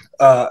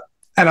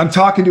I'm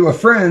talking to a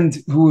friend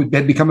who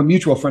had become a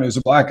mutual friend, who was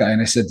a black guy,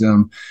 and I said to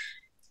him,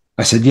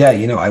 yeah,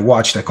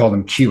 I called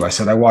him Q. I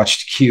said, I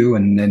watched Q.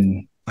 And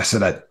then I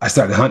said, I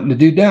started hunting the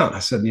dude down. I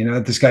said,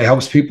 this guy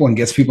helps people and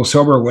gets people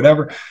sober or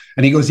whatever.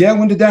 And he goes, yeah,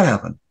 when did that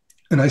happen?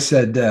 And I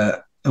said,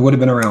 it would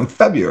have been around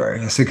February.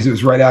 I said, because it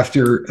was right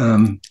after,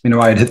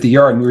 I had hit the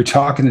yard, and we were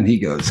talking, and he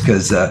goes,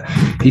 because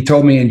he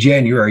told me in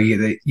January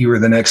that you were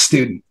the next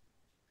student.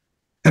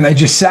 And I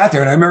just sat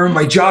there, and I remember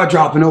my jaw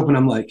dropping open.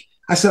 I'm like,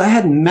 I said, I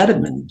hadn't met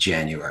him in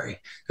January.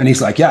 And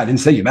he's like, yeah, I didn't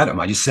say you met him.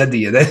 I just said to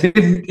you that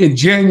in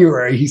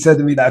January, he said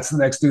to me, that's the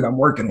next dude I'm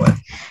working with.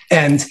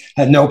 And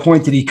at no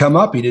point did he come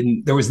up.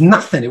 There was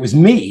nothing. It was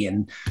me.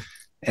 And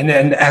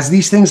then as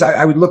these things,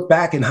 I would look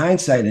back in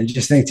hindsight and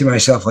just think to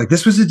myself, like,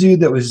 this was a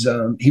dude that was,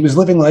 he was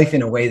living life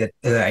in a way that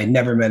I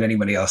never met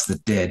anybody else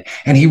that did.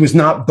 And he was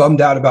not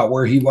bummed out about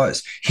where he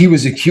was. He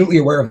was acutely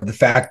aware of the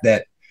fact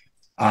that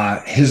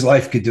his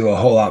life could do a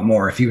whole lot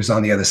more if he was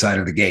on the other side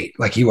of the gate.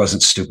 Like, he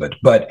wasn't stupid,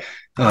 but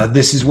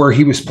this is where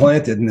he was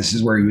planted, and this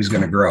is where he was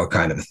going to grow,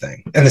 kind of a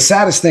thing. And the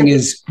saddest thing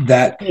is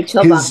that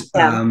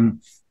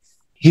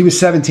he was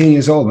 17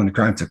 years old when the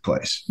crime took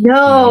place.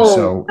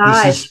 So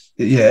gosh. This is,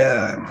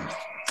 yeah.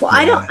 Well,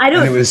 yeah. I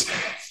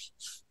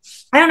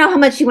don't know how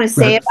much you want to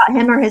say about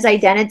him or his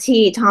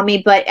identity,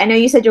 Tommy, but I know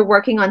you said you're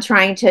working on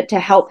trying to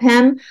help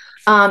him.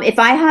 If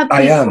I have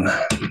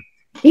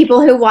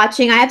people who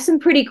watching, I have some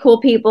pretty cool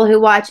people who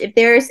watch. If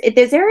there's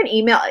an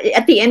email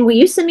at the end, will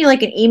you send me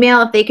like an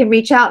email if they can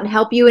reach out and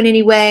help you in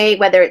any way,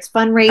 whether it's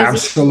fundraising?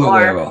 Absolutely,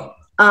 I will.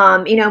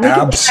 We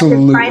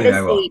Absolutely, can privacy,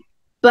 I will.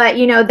 But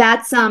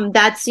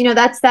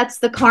that's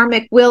the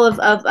karmic will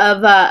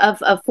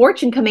of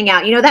fortune coming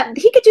out. That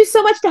he could do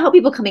so much to help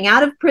people coming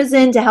out of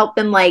prison, to help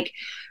them like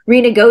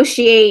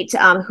renegotiate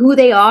who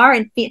they are.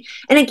 And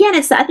again,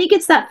 I think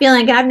it's that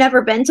feeling. I've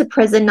never been to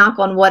prison, knock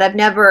on wood. I've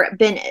never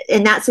been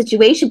in that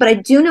situation, but I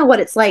do know what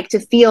it's like to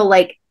feel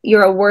like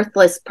you're a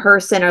worthless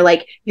person, or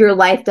like your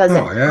life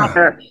doesn't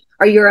matter,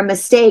 or you're a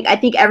mistake. I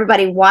think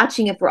everybody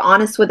watching, if we're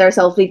honest with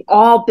ourselves, we've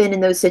all been in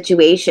those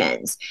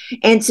situations.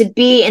 And to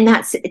be in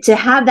that, to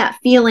have that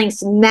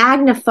feelings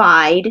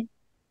magnified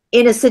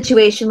in a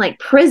situation like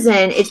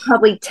prison, it's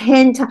probably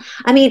 10 times.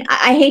 I mean,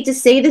 I hate to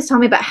say this,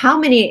 Tommy, but how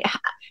many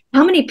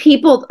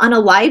people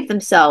unalive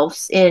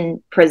themselves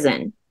in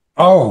prison?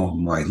 Oh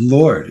my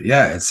Lord.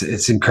 Yeah,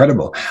 it's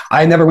incredible.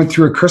 I never went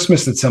through a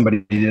Christmas that somebody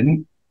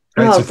didn't.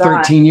 Right. So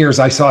 13 years,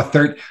 I saw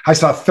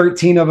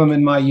 13 of them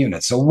in my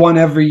unit. So one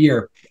every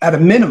year at a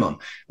minimum.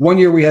 One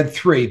year we had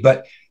 3,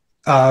 but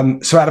so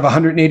out of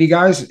 180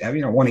 guys,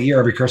 one a year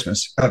every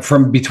Christmas,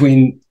 from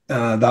between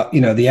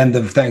the end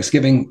of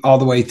Thanksgiving all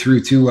the way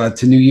through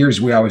to New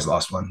Year's, we always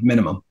lost one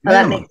minimum.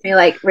 That makes me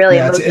like really,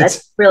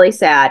 that's really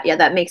sad. Yeah.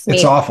 That makes me,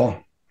 it's awful.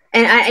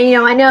 And we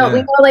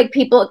know like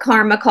people,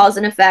 karma, cause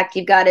and effect.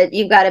 You've got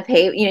to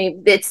pay,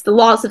 it's the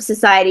laws of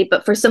society,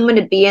 but for someone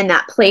to be in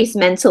that place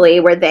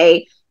mentally where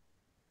they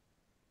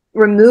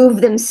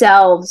remove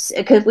themselves,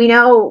 because we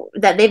know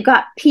that they've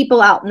got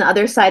people out on the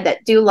other side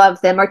that do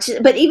love them,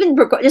 but even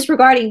just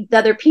regarding the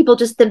other people,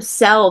 just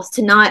themselves,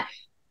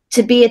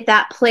 to be at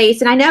that place.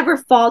 And I never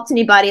fault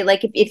anybody.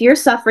 Like if you're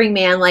suffering,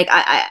 man, like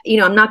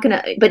I'm not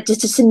gonna, but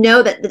just to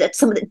know that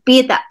someone to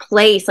be at that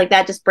place, like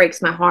that just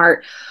breaks my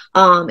heart.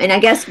 And I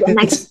guess one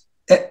of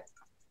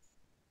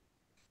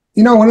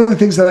the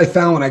things that I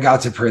found when I got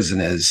to prison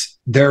is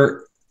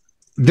there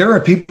are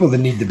people that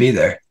need to be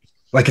there.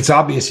 Like, it's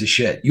obvious as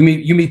shit. You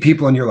meet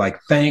people and you're like,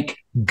 thank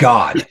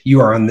God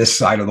you are on this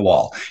side of the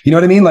wall. You know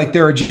what I mean? Like,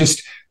 there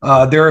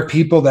are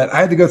people that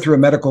I had to go through a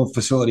medical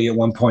facility at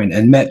one point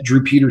and met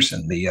Drew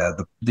Peterson,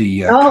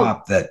 the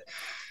cop that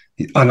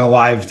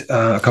unalived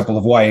a couple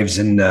of wives,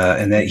 and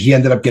that he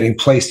ended up getting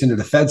placed into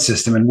the Fed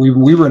system. And we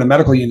were in a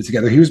medical unit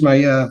together. He was my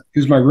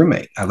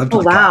roommate. I lived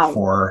with the cop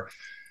for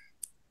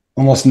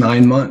almost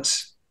 9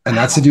 months. And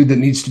that's the dude that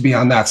needs to be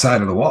on that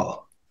side of the wall.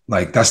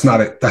 Like, that's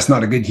not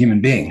a good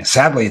human being.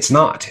 Sadly, it's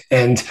not.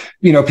 And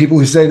people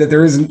who say that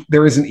there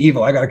isn't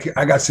evil. I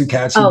got some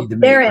cats who need to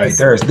meet. Right?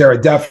 There are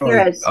definitely.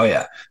 There is. Oh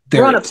yeah.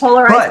 We're on a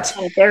polarized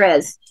planet. There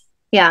is.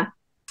 Yeah.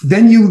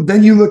 Then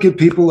you look at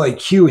people like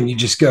Q and you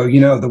just go,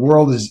 the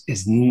world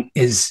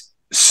is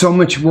so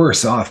much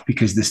worse off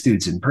because this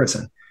dude's in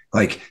prison.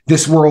 Like,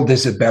 this world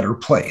is a better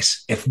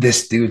place if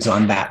this dude's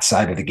on that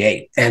side of the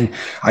gate. And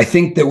I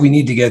think that we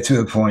need to get to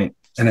a point,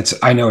 and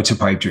I know it's a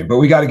pipe dream, but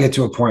we got to get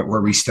to a point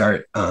where we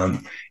start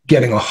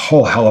getting a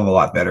whole hell of a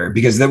lot better,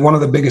 because one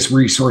of the biggest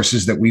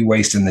resources that we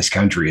waste in this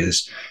country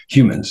is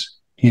humans.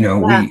 You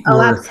know,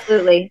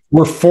 absolutely.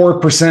 We're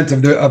 4%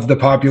 of the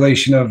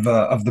population of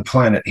the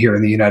planet here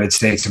in the United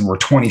States, and we're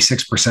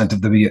 26%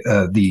 of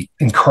the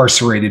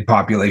incarcerated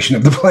population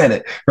of the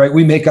planet. Right?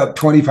 We make up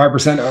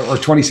 25% or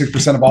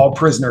 26% of all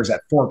prisoners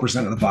at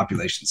 4% of the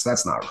population. So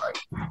that's not right.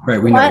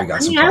 Right? We know we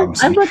got some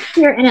problems. I look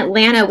here in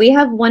Atlanta. We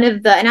have one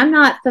of the, and I'm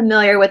not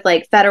familiar with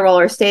like federal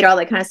or state or all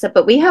that kind of stuff,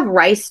 but we have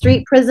Rice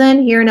Street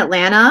Prison here in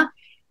Atlanta.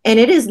 And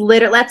it is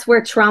literally, that's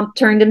where Trump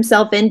turned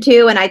himself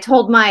into. And I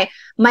told my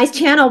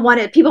channel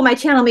my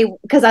channel me,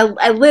 because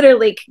I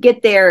literally could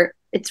get there.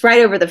 It's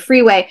right over the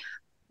freeway.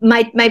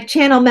 My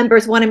channel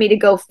members wanted me to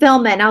go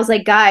film it. And I was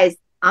like, guys,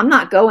 I'm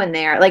not going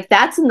there. Like,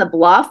 that's in the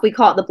Bluff. We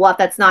call it the Bluff.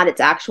 That's not its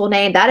actual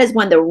name. That is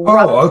when the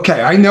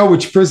okay. I know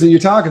which prison you're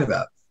talking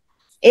about.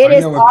 I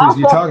know what prison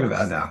you're talking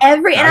about now. I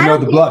know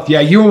the Bluff. Yeah,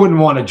 you wouldn't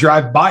want to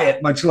drive by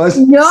it, much less.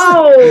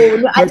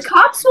 No,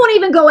 cops won't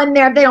even go in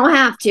there if they don't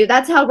have to.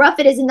 That's how rough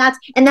it is, and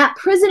that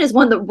prison is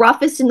one of the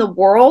roughest in the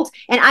world.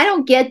 And I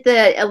don't get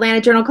the Atlanta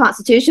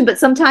Journal-Constitution, but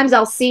sometimes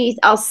I'll see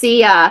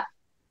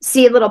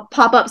little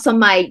pop-ups on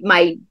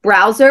my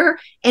browser,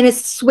 and I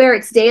swear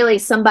it's daily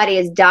somebody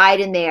has died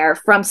in there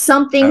from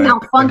something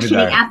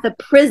malfunctioning at the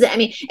prison. I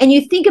mean, and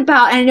you think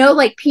about, and I know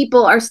like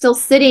people are still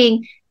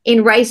sitting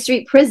in Rice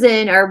Street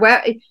Prison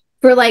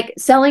for like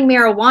selling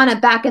marijuana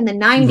back in the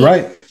 90s,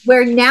 right?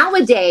 Where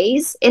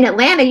nowadays in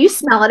Atlanta, you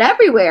smell it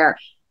everywhere.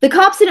 The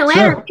cops in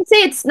Atlanta say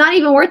it's not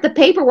even worth the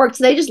paperwork,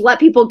 so they just let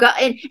people go,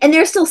 and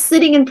they're still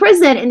sitting in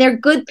prison, and they're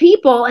good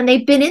people, and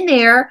they've been in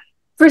there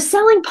for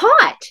selling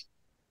pot,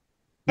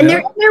 and they're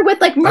in there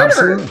with like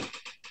murder. Absolutely.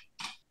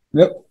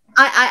 Yep.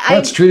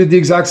 It's treated the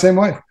exact same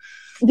way.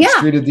 Yeah, it's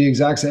treated the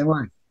exact same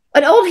way.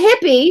 An old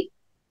hippie.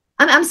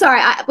 I'm sorry.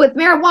 With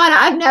marijuana,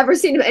 I've never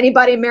seen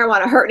anybody in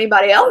marijuana hurt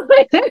anybody else.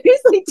 They're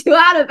usually too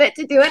out of it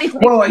to do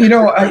anything. Well, you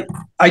know,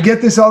 I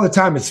get this all the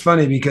time. It's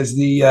funny because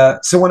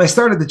so when I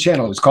started the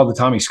channel, it was called the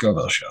Tommy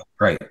Scoville Show,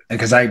 right?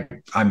 Because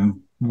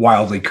I'm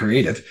wildly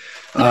creative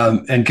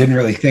and couldn't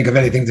really think of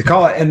anything to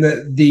call it. And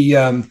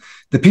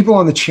the people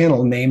on the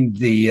channel named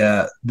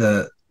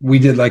we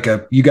did like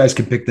you guys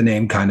could pick the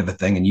name kind of a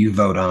thing, and you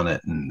vote on it,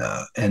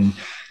 and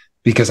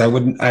because I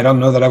don't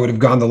know that I would have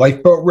gone the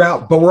lifeboat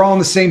route, but we're all in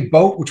the same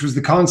boat, which was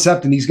the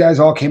concept. And these guys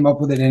all came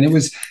up with it. And it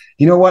was,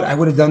 you know what? I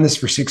would have done this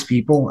for 6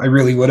 people. I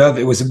really would have.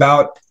 It was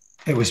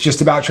just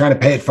about trying to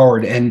pay it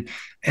forward. And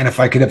if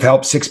I could have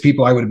helped 6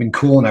 people, I would have been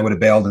cool, and I would have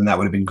bailed, and that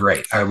would have been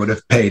great. I would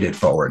have paid it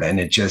forward. And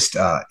it just,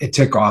 it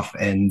took off.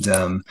 And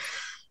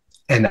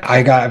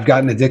I've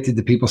gotten addicted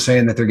to people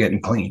saying that they're getting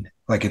clean.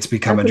 Like, it's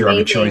become a drug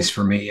of choice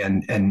for me,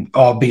 and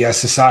all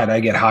BS aside, I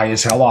get high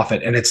as hell off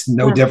it. And it's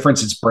no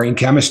difference. It's brain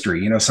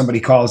chemistry. You know, somebody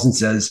calls and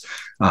says,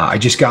 I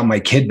just got my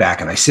kid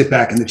back, and I sit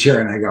back in the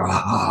chair and I go,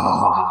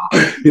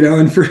 you know,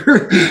 and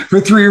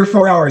for 3 or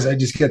 4 hours, I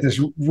just get this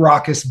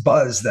raucous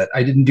buzz that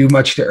I didn't do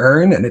much to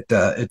earn. And it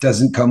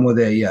doesn't come with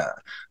a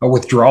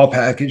withdrawal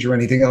package or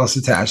anything else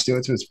attached to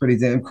it. So it's pretty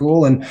damn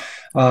cool. And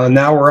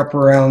now we're up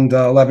around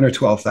 11 or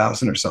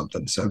 12,000 or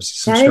something. So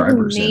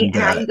subscribers. And,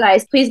 you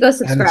guys, please go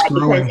subscribe,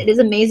 because it is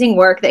amazing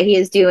work that he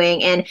is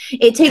doing. And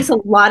it takes a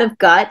lot of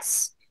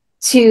guts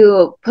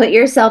to put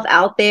yourself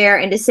out there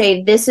and to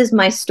say, this is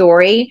my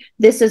story.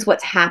 This is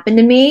what's happened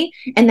to me.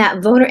 And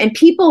and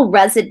people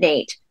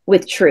resonate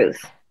with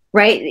truth.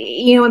 Right.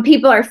 You know, when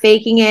people are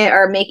faking it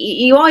or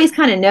you always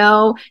kind of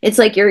know, it's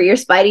like your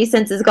spidey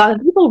senses gone.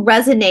 People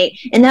resonate,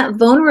 and that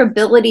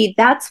vulnerability,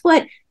 that's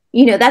what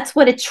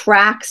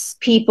attracts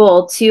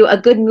people to a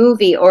good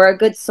movie or a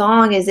good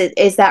song is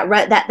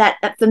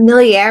that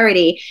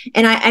familiarity.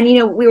 And you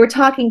know, we were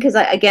talking because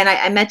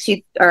I met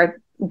you, or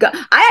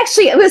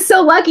it was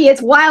so lucky. It's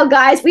wild,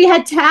 guys.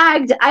 I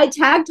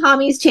tagged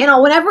Tommy's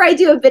channel. Whenever I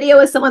do a video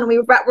with someone, we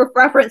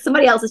reference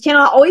somebody else's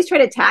channel, I always try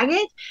to tag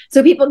it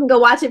so people can go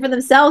watch it for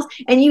themselves.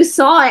 And you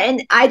saw it,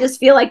 and I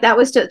just feel like that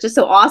was just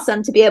so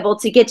awesome to be able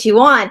to get you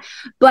on.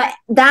 But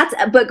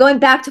going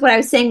back to what I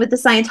was saying with the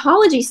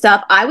Scientology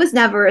stuff, I was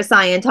never a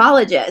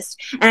Scientologist.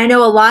 And I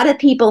know a lot of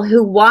people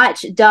who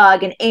watch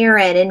Doug and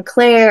Aaron and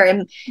Claire,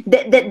 and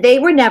that they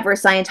were never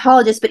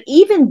Scientologists. But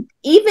even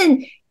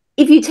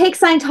if you take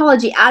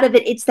Scientology out of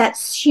it, it's that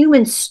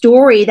human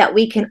story that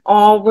we can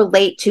all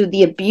relate to,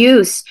 the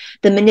abuse,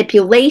 the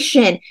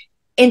manipulation,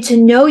 and to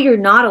know you're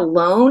not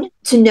alone,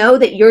 to know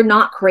that you're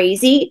not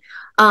crazy,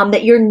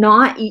 that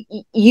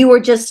you are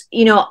just,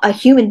 you know, a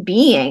human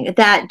being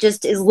that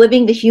just is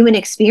living the human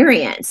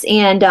experience.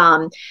 And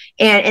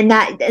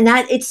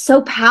that it's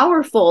so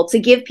powerful to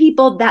give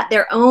people that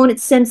their own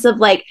sense of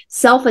like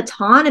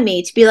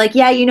self-autonomy, to be like,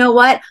 yeah, you know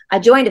what? I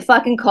joined a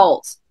fucking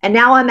cult. And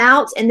now I'm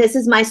out and this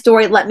is my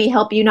story. Let me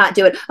help you not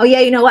do it. Oh yeah,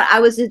 you know what? I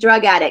was a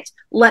drug addict.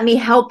 Let me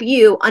help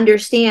you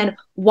understand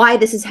why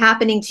this is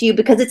happening to you,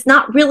 because it's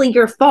not really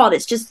your fault.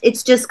 It's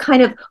just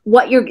kind of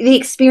the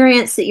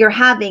experience that you're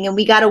having, and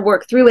we got to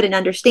work through it and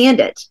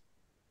understand it.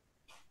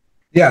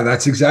 Yeah,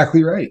 that's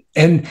exactly right.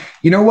 And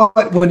you know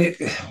what?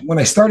 When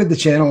I started the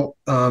channel,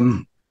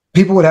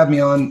 people would have me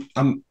on.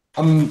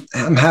 I'm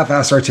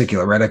half-ass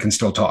articulate, right? I can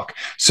still talk.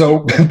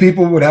 So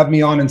people would have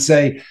me on and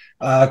say,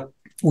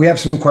 we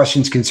have some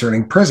questions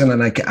concerning prison,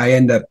 and I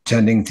end up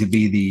tending to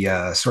be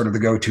the sort of the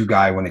go-to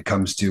guy when it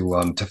comes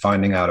to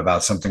finding out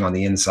about something on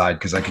the inside,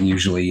 because I can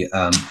usually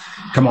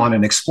come on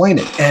and explain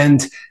it.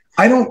 And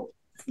I don't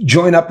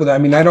join up with, I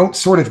mean, I don't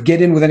sort of get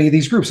in with any of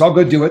these groups. I'll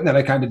go do it, and then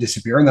I kind of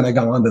disappear, and then I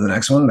go on to the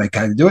next one, and I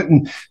kind of do it.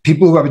 And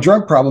people who have a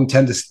drug problem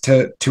tend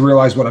to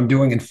realize what I'm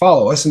doing and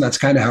follow us, and that's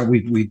kind of how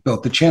we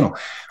built the channel.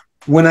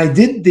 When I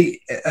did the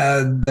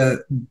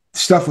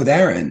stuff with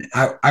Aaron,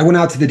 I went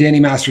out to the Danny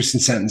Masterson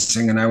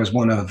sentencing, and I was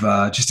one of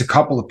just a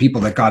couple of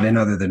people that got in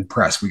other than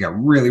press. We got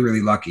really,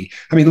 really lucky.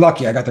 I mean,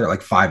 lucky, I got there at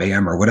like 5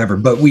 a.m. or whatever,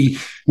 but we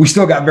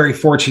still got very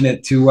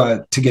fortunate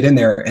to get in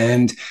there.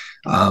 And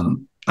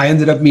I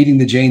ended up meeting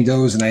the Jane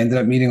Does, and I ended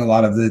up meeting a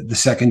lot of the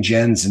second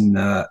gens. And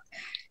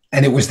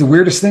it was the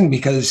weirdest thing,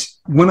 because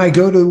when I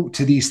go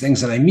to these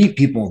things and I meet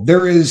people,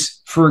 there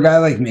is, for a guy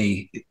like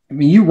me, I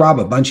mean, you rob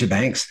a bunch of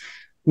banks.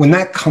 When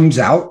that comes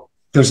out,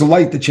 there's a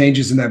light that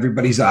changes in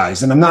everybody's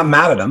eyes. And I'm not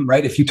mad at them,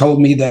 right? If you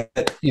told me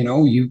that, you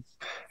know, you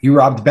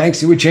robbed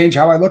banks, it would change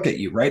how I look at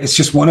you, right? It's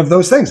just one of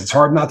those things. It's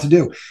hard not to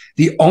do.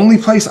 The only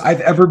place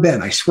I've ever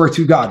been, I swear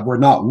to God, where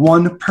not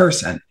one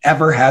person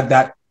ever had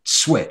that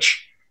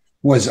switch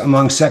was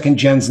among second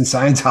gens in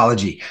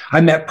Scientology. I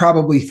met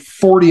probably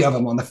 40 of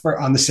them on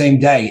the same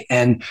day.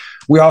 And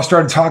we all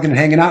started talking and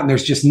hanging out, and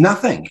there's just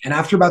nothing. And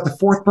after about the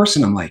fourth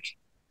person, I'm like,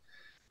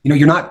 you know,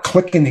 you're not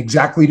clicking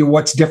exactly to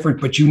what's different,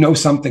 but you know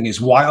something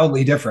is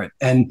wildly different.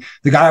 And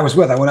the guy I was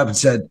with, I went up and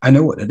said, I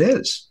know what it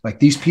is. Like,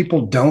 these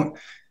people don't,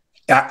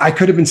 I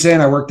could have been saying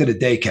I worked at a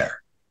daycare,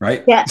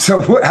 right? Yeah.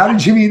 So how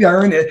did you meet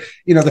Aaron?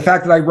 You know, the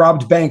fact that I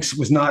robbed banks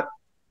was not,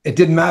 it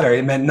didn't matter.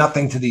 It meant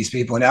nothing to these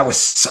people. And that was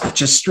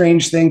such a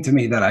strange thing to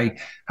me that I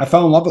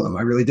fell in love with them.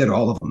 I really did,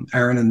 all of them.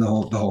 Aaron and the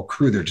whole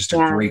crew. They're just a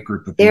great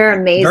group of people. They're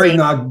amazing. Very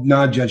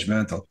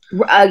non-judgmental.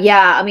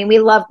 Yeah. I mean,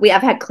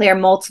 I've had Claire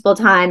multiple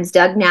times.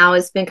 Doug now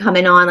has been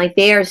coming on. Like,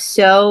 they are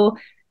so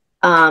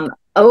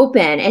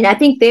open. And I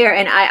think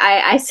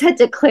I said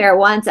to Claire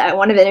once at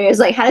one of the interviews,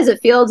 like, how does it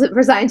feel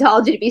for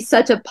Scientology to be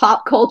such a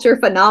pop culture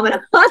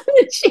phenomenon?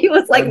 And she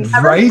was like,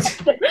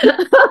 right.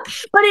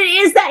 But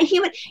it is that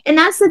human. And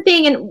that's the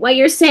thing. And what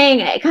you're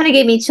saying, it kind of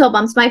gave me chill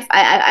bumps.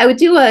 I would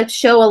do a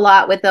show a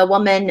lot with a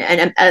woman,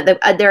 and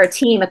they're a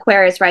team,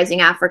 Aquarius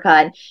Rising Africa.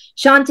 And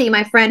Shanti,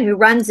 my friend who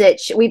runs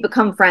it, we've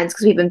become friends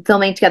because we've been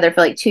filming together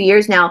for like 2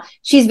 years now.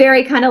 She's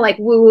very kind of like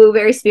woo-woo,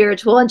 very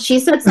spiritual. And she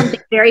said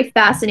something very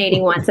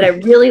fascinating once that I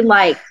really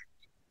liked.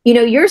 You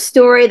know, your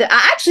story that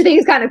I actually think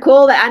is kind of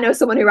cool, that I know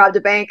someone who robbed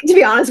a bank, to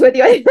be honest with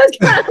you. I think that's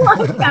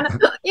kind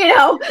of you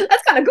know,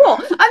 that's kind of cool.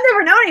 I've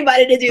never known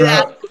anybody to do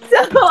that.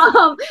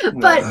 So,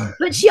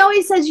 but she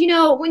always says, you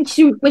know, when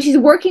she's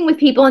working with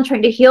people and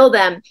trying to heal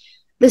them,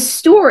 the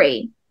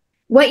story,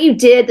 what you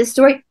did, the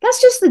story,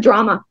 that's just the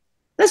drama.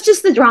 That's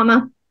just the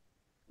drama.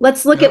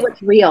 Let's look at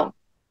what's real.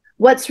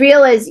 What's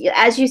real is,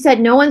 as you said,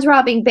 no one's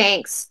robbing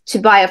banks to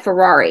buy a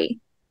Ferrari.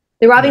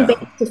 They're robbing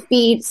banks to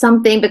feed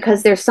something,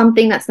 because there's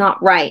something that's not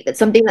right. That's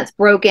something that's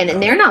broken,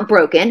 and they're not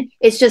broken.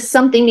 It's just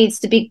something needs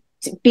to be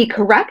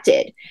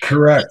corrected.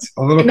 Correct.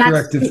 A little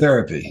corrective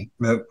therapy.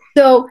 Yep.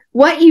 So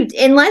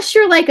unless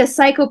you're like a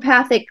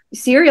psychopathic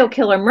serial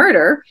killer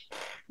murder,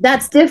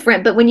 that's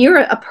different. But when you're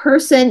a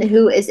person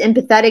who is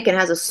empathetic and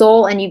has a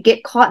soul, and you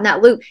get caught in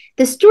that loop,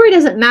 the story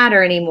doesn't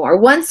matter anymore.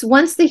 Once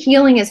the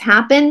healing has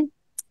happened,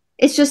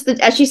 it's just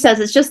as she says,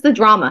 it's just the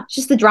drama. It's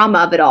just the drama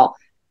of it all.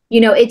 You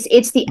know,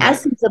 it's the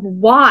essence of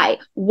why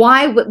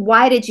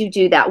did you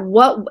do that?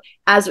 What,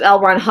 as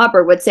L. Ron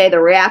Hubbard would say, the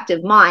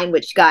reactive mind,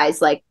 which,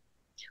 guys, like,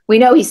 we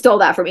know he stole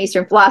that from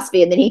Eastern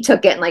philosophy, and then he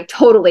took it and like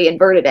totally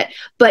inverted it.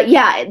 But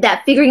yeah,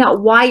 that figuring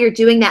out why you're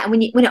doing that. And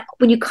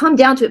when you come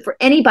down to it, for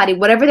anybody,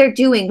 whatever they're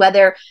doing,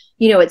 whether,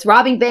 you know, it's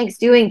robbing banks,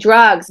 doing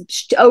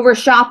drugs, over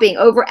shopping,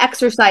 over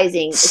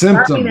exercising,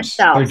 symptoms.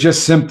 They're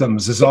just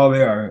symptoms is all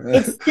they are.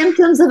 It's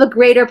symptoms of a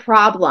greater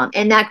problem.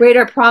 And that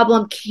greater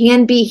problem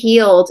can be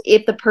healed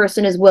if the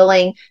person is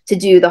willing to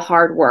do the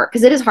hard work.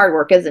 Because it is hard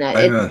work, isn't it?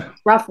 It's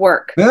rough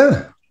work.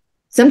 Yeah.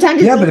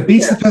 Sometimes but it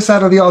beats the piss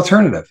out of the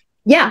alternative.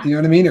 Yeah. You know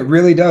what I mean? It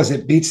really does.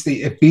 It beats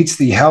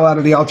the hell out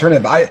of the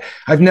alternative.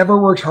 I've never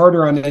worked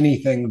harder on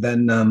anything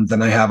than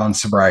I have on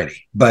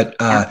sobriety, but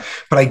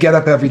I get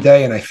up every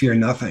day and I fear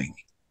nothing.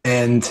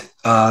 And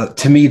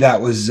to me, that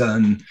was,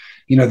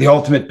 you know, the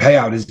ultimate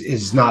payout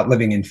is not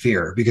living in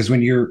fear, because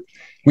when you're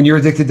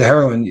addicted to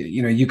heroin,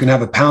 you know, you can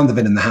have a pound of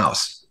it in the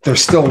house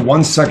there's still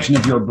one section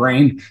of your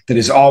brain that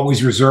is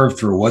always reserved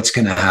for what's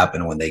going to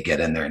happen when they get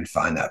in there and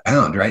find that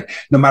pound, right?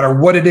 No matter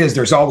what it is,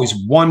 there's always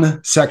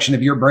one section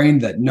of your brain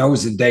that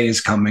knows a day is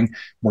coming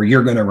where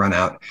you're going to run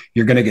out,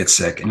 you're going to get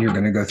sick, and you're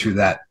going to go through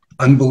that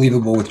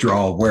unbelievable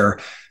withdrawal where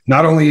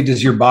not only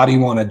does your body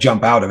want to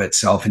jump out of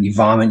itself and you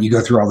vomit, you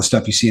go through all the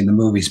stuff you see in the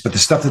movies, but the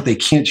stuff that they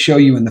can't show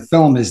you in the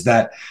film is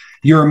that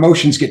your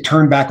emotions get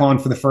turned back on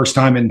for the first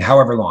time in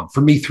however long.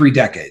 For me, 3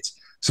 decades.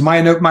 So my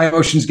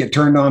emotions get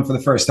turned on for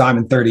the first time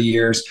in 30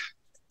 years,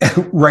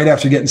 right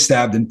after getting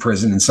stabbed in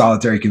prison in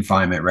solitary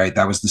confinement, right?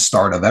 That was the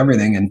start of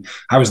everything. And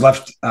I was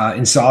left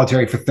in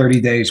solitary for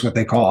 30 days, what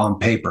they call on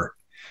paper,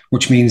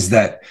 which means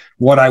that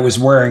what I was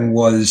wearing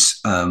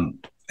was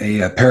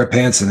a pair of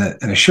pants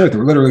and a shirt that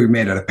were literally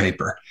made out of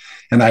paper.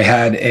 And I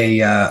had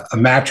a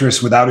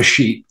mattress without a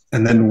sheet,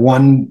 and then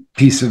one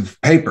piece of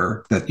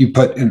paper that you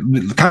put in,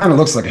 it kind of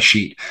looks like a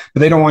sheet,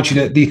 but they don't want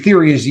you to, the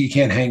theory is that you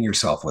can't hang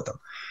yourself with them.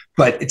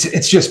 But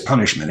it's just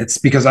punishment. It's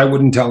because I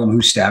wouldn't tell them who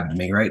stabbed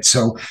me, right?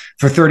 So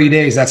for 30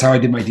 days, that's how I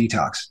did my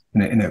detox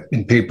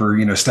in paper,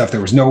 stuff.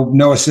 There was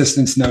no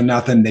assistance, no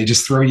nothing. They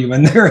just throw you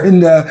in there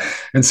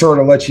and sort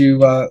of let you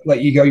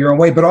go your own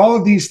way. But all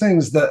of these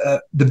things,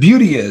 the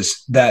beauty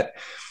is that,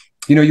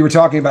 you were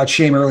talking about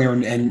shame earlier,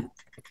 and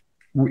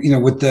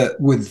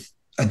with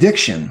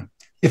addiction.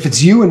 If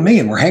it's you and me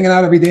and we're hanging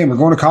out every day and we're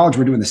going to college,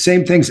 we're doing the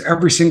same things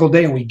every single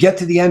day, and we get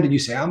to the end and you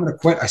say, I'm going to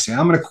quit. I say,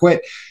 I'm going to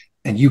quit.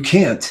 And you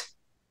can't.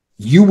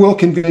 You will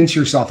convince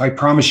yourself, I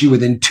promise you,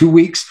 within 2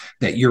 weeks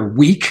that you're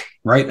weak,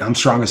 right? I'm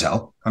strong as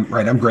hell.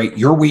 I'm great.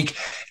 You're weak.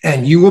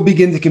 And you will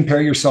begin to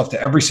compare yourself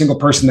to every single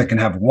person that can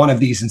have one of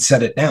these and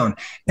set it down.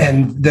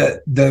 And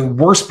the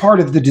worst part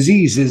of the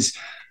disease is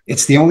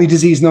it's the only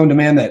disease known to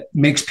man that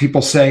makes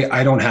people say,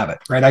 I don't have it,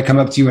 right? I come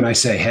up to you and I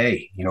say,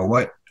 hey, you know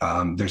what?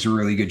 There's a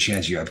really good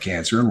chance you have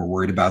cancer and we're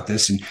worried about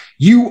this. And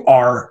you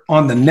are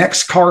on the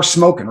next car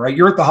smoking, right?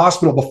 You're at the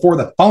hospital before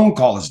the phone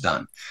call is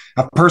done.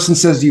 A person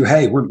says to you,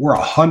 hey, we're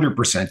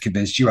 100%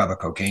 convinced you have a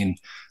cocaine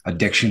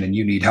addiction and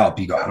you need help.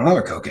 You go, I don't have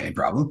a cocaine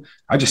problem.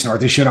 I just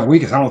snort this shit on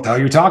weekends. I don't know what the hell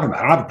you're talking about.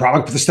 I don't have a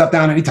problem. Put the stuff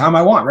down anytime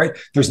I want, right?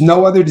 There's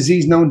no other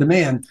disease known to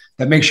man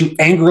that makes you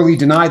angrily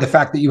deny the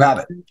fact that you have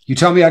it. You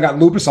tell me I got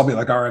lupus, I'll be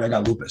like, all right, I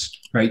got lupus,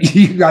 right?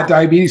 You got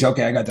diabetes?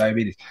 Okay, I got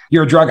diabetes.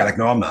 You're a drug addict.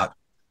 No, I'm not.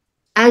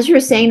 As you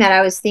were saying that,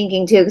 I was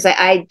thinking too, because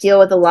I deal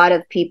with a lot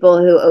of people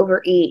who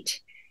overeat.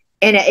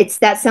 And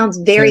that sounds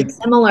very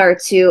similar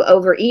to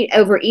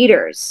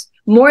overeaters,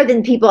 more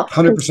than people.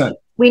 100%.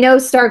 We know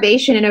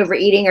starvation and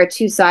overeating are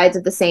two sides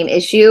of the same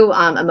issue.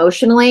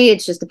 Emotionally,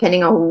 it's just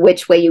depending on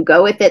which way you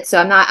go with it. So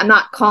I'm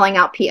not calling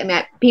out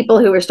people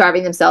who are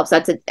starving themselves.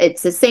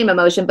 It's the same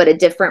emotion, but a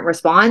different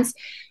response.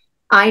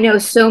 I know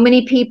so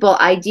many people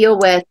I deal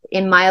with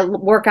in my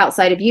work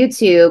outside of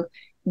YouTube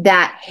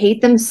that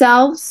hate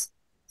themselves,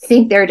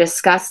 think they're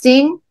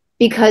disgusting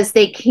because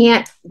they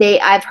can't.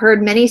 I've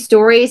heard many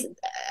stories.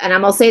 And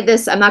I'm going to say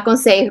this, I'm not going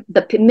to say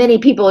the many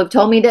people who've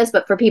told me this,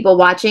 but for people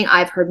watching,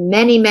 I've heard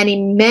many,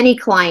 many, many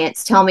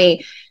clients tell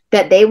me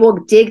that they will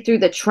dig through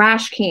the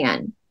trash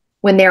can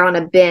when they're on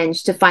a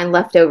binge to find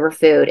leftover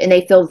food. And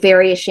they feel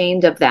very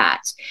ashamed of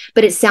that.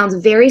 But it sounds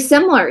very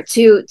similar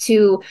to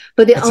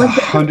but the only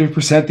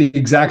 100% the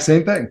exact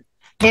same thing.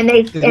 And the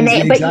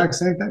exact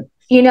same thing.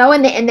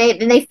 And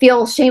they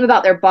feel shame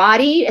about their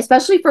body,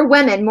 especially for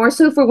women, more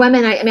so for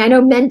women. I mean, I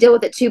know men deal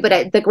with it too,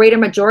 but the greater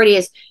majority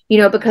is,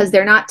 because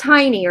they're not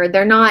tiny or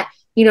they're not,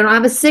 don't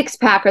have a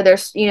 6-pack or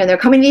they're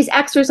coming to these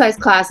exercise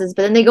classes,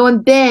 but then they go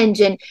and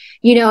binge and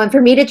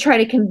for me to try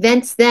to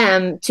convince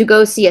them to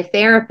go see a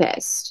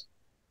therapist,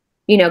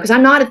 because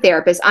I'm not a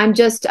therapist. I'm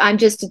just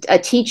a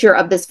teacher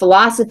of this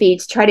philosophy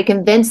to try to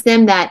convince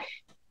them that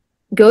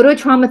go to a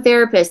trauma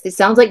therapist. It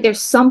sounds like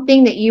there's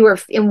something that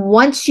and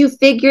once you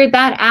figure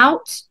that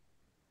out,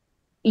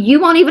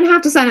 you won't even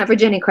have to sign up for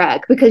Jenny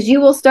Craig because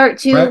you will start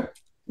to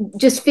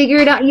just figure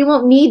it out. You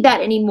won't need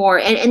that anymore.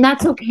 And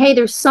that's okay.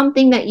 There's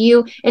something that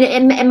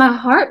and my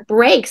heart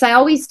breaks. I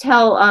always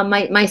tell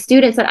my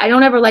students that I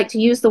don't ever like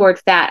to use the word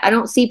fat. I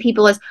don't see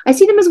people I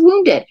see them as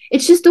wounded.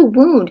 It's just a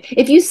wound.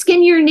 If you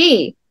skin your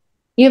knee,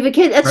 you have a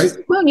kid, that's just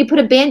a wound. You put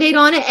a Band-Aid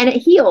on it and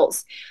it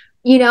heals.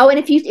 And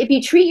if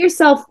you treat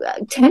yourself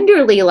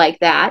tenderly like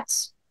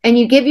that, and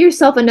you give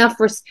yourself enough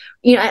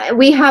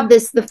we have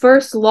the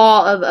first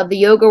law of the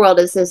yoga world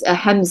is this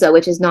ahimsa,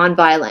 which is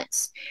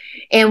nonviolence.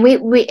 And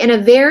we in a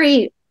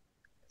very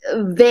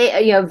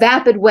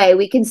vapid way,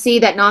 we can see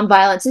that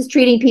nonviolence is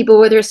treating people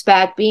with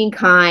respect, being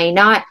kind,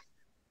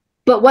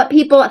 but what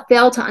people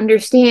fail to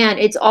understand,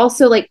 it's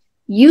also like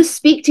you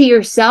speak to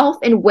yourself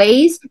in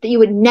ways that you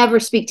would never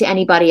speak to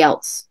anybody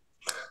else.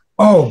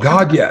 Oh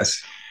God,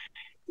 yes.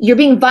 You're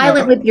being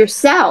violent with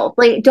yourself.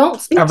 Like, don't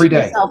speak every to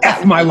day. yourself.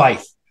 F my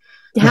life.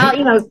 How,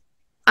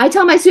 I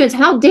tell my students,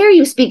 how dare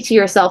you speak to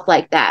yourself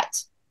like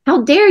that?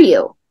 How dare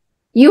you?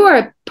 You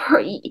are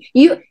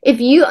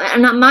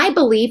and not my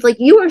belief, like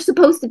you are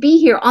supposed to be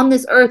here on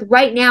this earth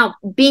right now,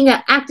 being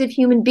an active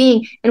human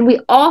being. And we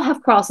all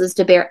have crosses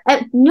to bear.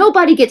 And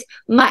nobody gets,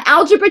 my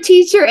algebra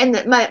teacher and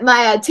my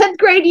 10th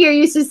grade year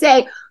used to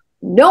say,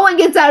 no one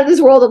gets out of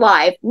this world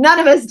alive. None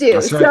of us do.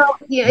 That's right.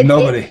 So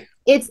Nobody.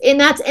 And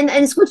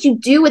it's what you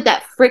do with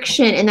that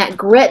friction and that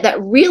grit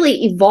that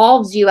really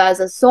evolves you as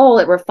a soul.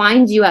 It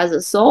refines you as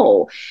a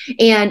soul.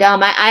 And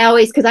I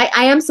always, because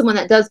I am someone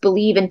that does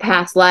believe in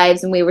past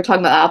lives, and we were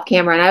talking about off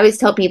camera, and I always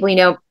tell people,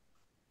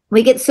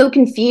 we get so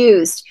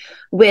confused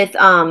with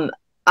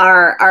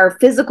our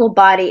physical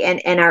body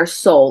and our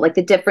soul, like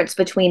the difference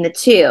between the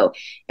two.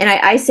 And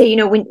I say,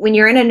 when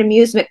you're in an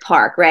amusement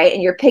park, right,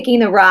 and you're picking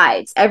the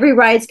rides, every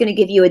ride's going to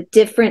give you a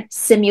different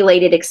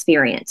simulated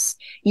experience.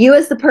 You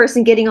as the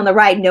person getting on the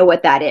ride know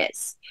what that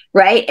is,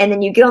 right? And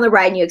then you get on the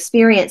ride and you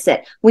experience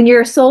it. When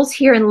your soul's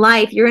here in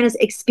life, you're in an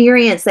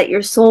experience that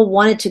your soul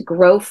wanted to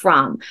grow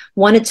from,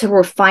 wanted to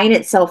refine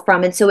itself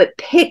from. And so it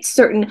picked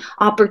certain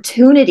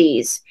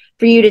opportunities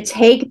for you to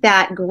take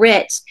that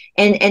grit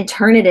and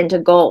turn it into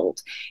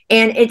gold.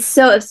 And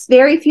it's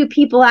very few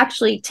people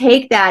actually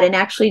take that and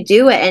actually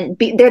do it. And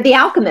they're the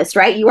alchemist,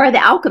 right? You are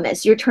the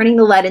alchemist. You're turning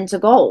the lead into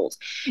gold.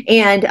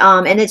 And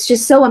it's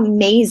just so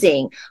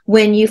amazing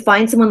when you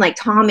find someone like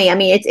Tommy. I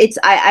mean,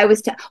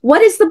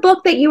 what is the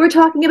book that you were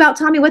talking about,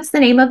 Tommy? What's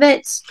the name of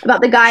it? About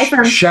the guy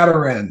from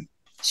Shadowrun.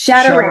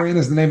 Shadowrun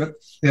is the name of it.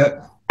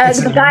 Yeah. It's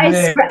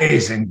an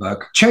amazing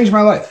book. Changed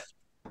my life.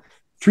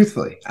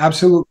 Truthfully,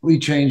 absolutely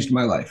changed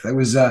my life. It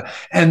was,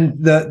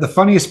 and the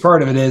funniest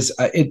part of it is,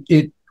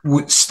 it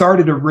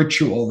started a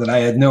ritual that I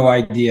had no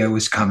idea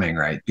was coming,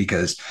 right?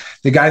 Because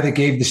the guy that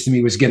gave this to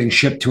me was getting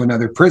shipped to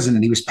another prison,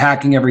 and he was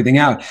packing everything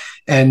out.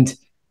 And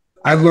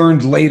I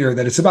learned later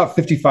that it's about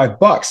 $55,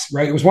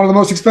 right? It was one of the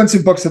most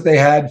expensive books that they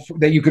had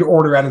that you could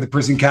order out of the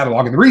prison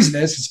catalog. And the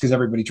reason is because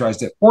everybody tries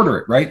to order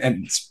it, right?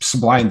 And it's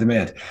supply and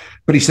demand.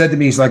 But he said to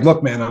me, he's like,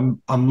 look,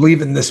 man, I'm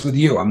leaving this with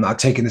you. I'm not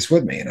taking this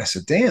with me. And I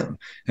said, damn.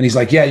 And he's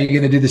like, yeah, you're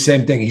going to do the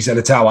same thing. He said,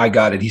 it's how I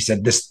got it. He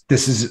said, this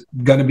is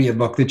going to be a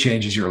book that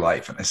changes your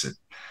life. And I said,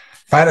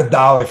 if I had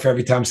 $1 for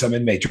every time some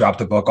inmate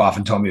dropped a book off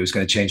and told me it was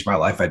going to change my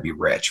life, I'd be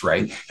rich,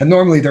 right? And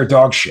normally they're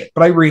dog shit,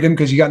 but I read them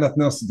because you got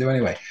nothing else to do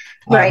anyway.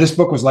 Right. This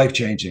book was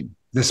life-changing.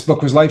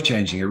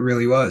 It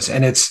really was.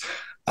 And it's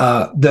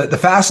the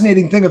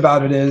fascinating thing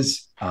about it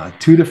is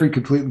two different,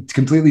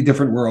 completely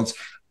different worlds.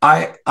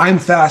 I'm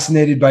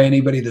fascinated by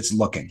anybody that's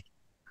looking.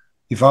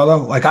 You follow?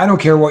 Like, I don't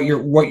care what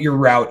your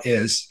route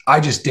is. I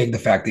just dig the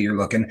fact that you're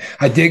looking.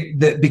 I dig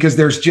that because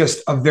there's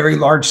just a very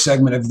large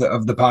segment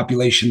of the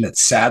population that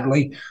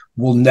sadly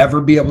will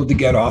never be able to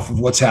get off of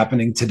what's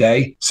happening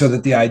today. So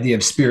that the idea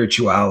of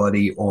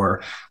spirituality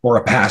or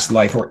a past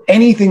life or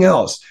anything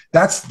else,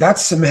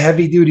 that's some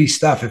heavy duty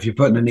stuff if you're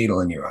putting a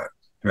needle in your arm,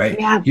 right?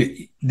 Yeah.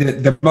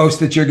 The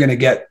most that you're going to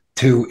get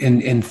to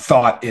in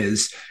thought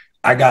is,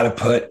 I got to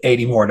put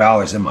 $80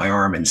 more in my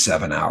arm in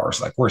 7 hours.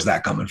 Like, where's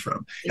that coming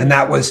from? And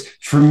that was,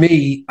 for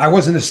me, I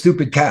wasn't a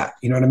stupid cat.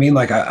 You know what I mean?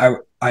 Like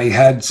I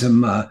had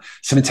some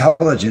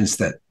intelligence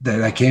that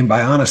I came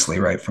by honestly,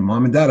 right? From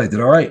mom and dad, I did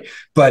all right.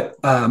 But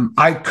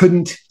I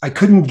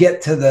couldn't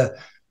get to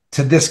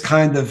this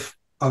kind of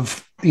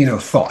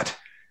thought.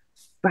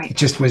 Right. It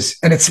just was,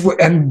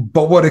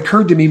 but what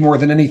occurred to me more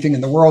than anything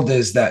in the world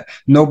is that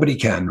nobody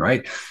can,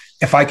 right?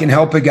 If I can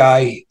help a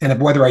guy,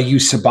 and whether I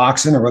use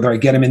Suboxone or whether I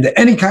get him into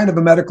any kind of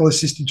a medical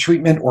assisted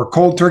treatment or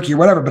cold turkey or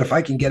whatever, but if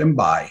I can get him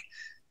by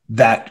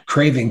that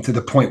craving to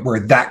the point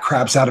where that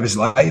crap's out of his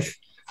life,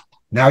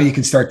 now you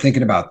can start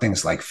thinking about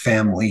things like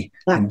family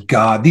and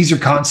God. These are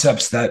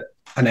concepts that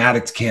an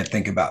addict can't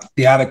think about.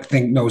 The addict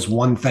knows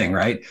one thing,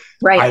 right?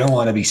 Right. I don't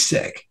want to be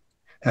sick.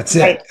 That's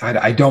it.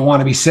 I don't want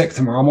to be sick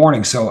tomorrow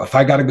morning. So if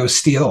I got to go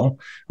steal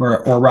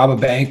or rob a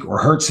bank or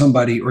hurt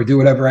somebody or do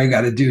whatever I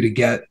got to do to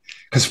get,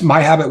 because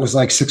my habit was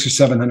like $600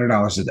 or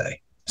 $700 a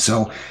day.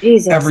 So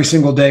every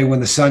single day when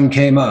the sun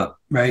came up,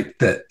 right,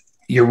 that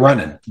you're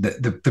running,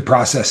 the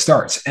process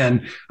starts.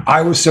 And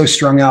I was so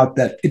strung out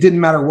that it didn't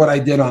matter what I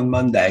did on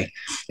Monday.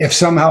 If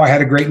somehow I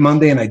had a great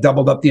Monday and I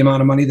doubled up the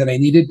amount of money that I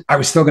needed, I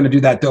was still going to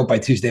do that dope by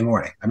Tuesday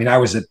morning. I mean, I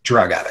was a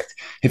drug addict.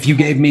 If you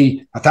gave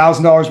me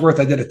 $1,000 worth,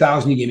 I did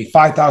 1,000. You gave me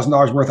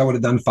 $5,000 worth, I would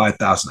have done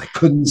 5,000. I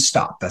couldn't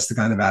stop. That's the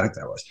kind of addict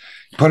I was.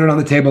 Put it on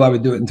the table, I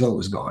would do it until it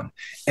was gone.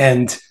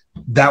 And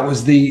that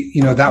was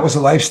that was a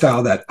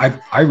lifestyle that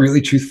I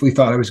really truthfully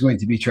thought I was going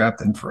to be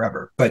trapped in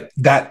forever. But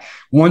that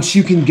once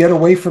you can get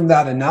away from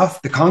that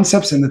enough, the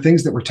concepts and the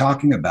things that we're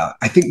talking about,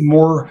 I think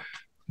more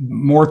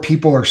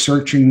people are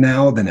searching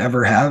now than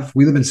ever have.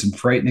 We live in some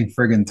frightening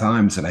friggin'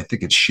 times, and I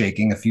think it's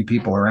shaking a few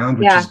people around,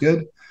 which is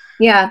good.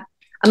 Yeah.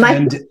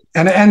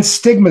 And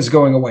stigma's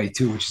going away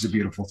too, which is a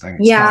beautiful thing.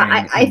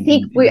 I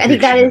think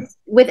that is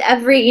with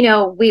every,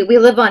 we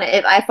live on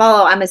it.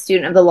 I'm a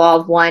student of the law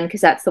of one, because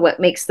that's what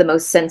makes the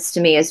most sense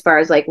to me as far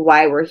as like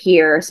why we're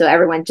here. So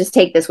everyone just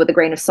take this with a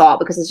grain of salt,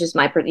 because it's just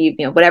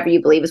whatever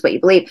you believe is what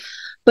you believe.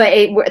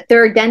 But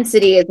third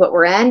density is what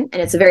we're in, and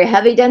it's a very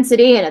heavy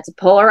density, and it's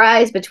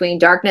polarized between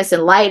darkness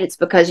and light. It's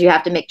because you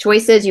have to make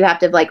choices. You have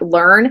to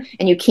learn,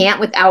 and you can't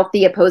without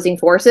the opposing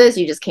forces.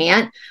 You just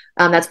can't.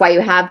 That's why you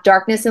have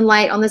darkness and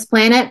light on this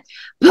planet.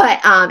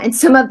 But and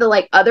some of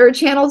the other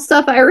channel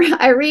stuff I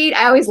read,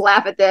 I always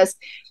laugh at this.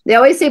 they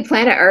always say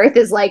planet Earth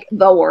is like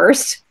the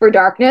worst for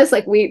darkness.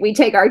 Like we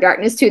take our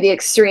darkness to the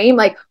extreme.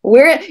 Like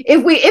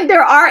if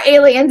there are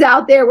aliens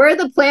out there, we're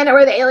the planet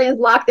where the aliens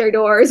lock their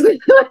doors.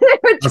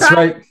 That's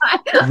right.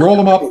 Roll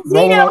them up.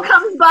 Zeno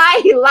comes by,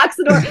 he locks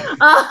the door.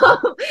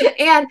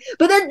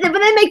 But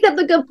then make that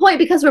the good point,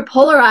 because we're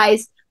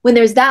polarized. When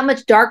there's that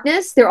much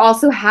darkness, there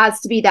also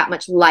has to be that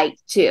much light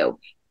too.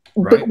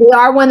 Right. We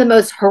are one of the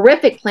most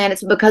horrific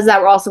planets, but because of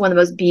that, we're also one of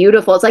the most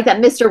beautiful. It's like that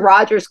Mr.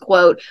 Rogers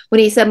quote when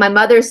he said, "My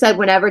mother said,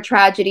 whenever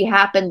tragedy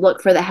happened,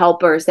 look for the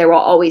helpers. There will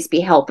always be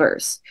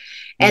helpers."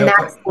 And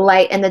that's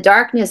light and the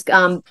darkness,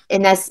 and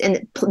that's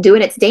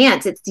doing its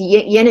dance. It's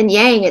yin and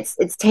yang.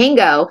 It's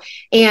tango.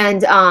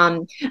 And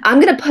I'm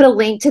going to put a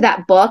link to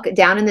that book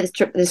down in the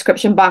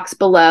description box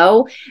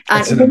below.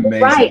 It's an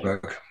amazing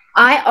book.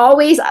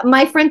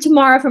 My friend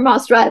Tamara from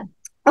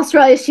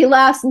Australia, she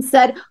laughs and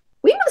said,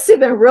 "We must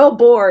have been real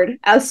bored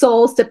as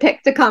souls to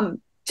pick to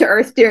come to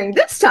Earth during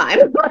this time."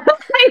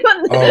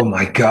 Oh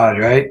my God,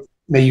 right?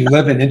 May you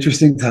live in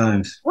interesting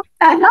times.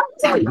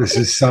 This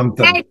is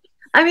something.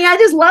 I mean, I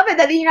just love it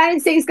that the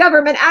United States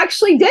government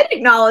actually did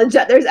acknowledge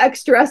that there's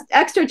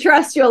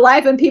extraterrestrial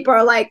life, and people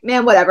are like,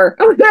 man, whatever.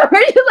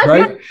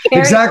 Right?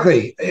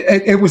 Exactly.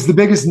 It was the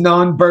biggest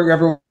non-burger.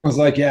 Everyone was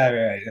like,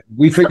 yeah,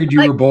 we figured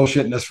you were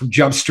bullshitting us from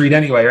Jump Street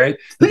anyway, right?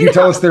 If you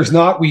tell us there's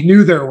not, we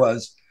knew there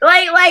was.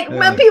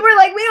 When people are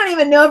like, we don't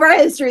even know if our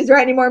history is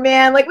right anymore,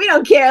 man. Like, we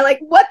don't care. Like,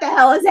 what the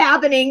hell is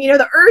happening?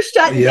 The Earth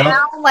shut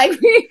down. Like,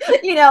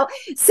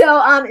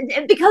 so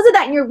and because of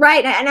that, and you're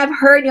right. And I've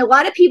heard a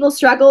lot of people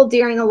struggled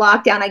during the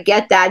lockdown. I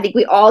get that. I think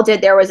we all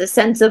did. There was a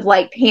sense of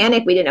like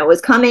panic. We didn't know it was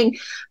coming.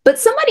 But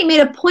somebody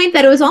made a point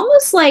that it was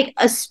almost like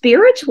a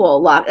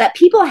spiritual lock, that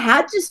people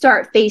had to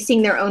start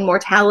facing their own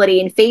mortality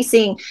and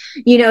facing,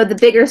 the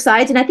bigger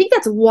sides. And I think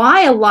that's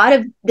why a lot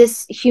of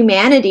this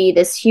humanity,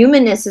 this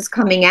humanness is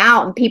coming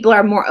out, and people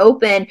are more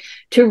open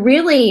to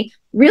really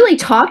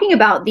talking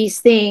about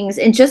these things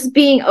and just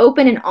being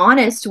open and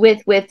honest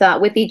with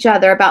each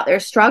other about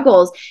their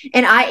struggles.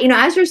 And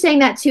as you're saying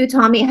that too,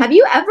 Tommy, have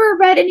you ever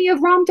read any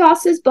of Ram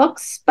Dass's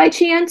books by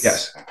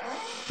chance?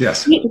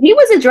 Yes. He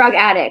was a drug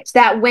addict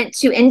that went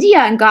to India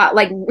and got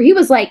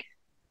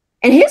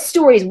and his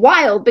story is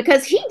wild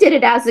because he did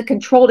it as a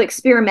controlled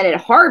experiment at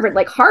Harvard.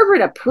 Like Harvard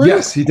approved.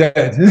 Yes, he did.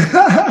 And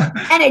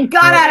it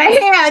got out of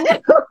hand.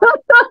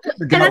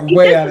 It got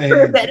way out of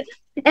hand.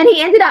 And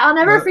he ended up, I'll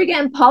never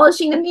forget him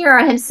polishing the mirror,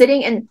 him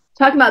sitting and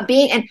talking about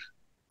and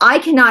I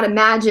cannot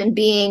imagine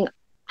being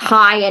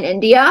high in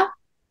India,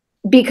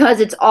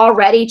 because it's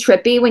already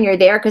trippy when you're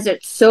there because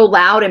it's so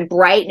loud and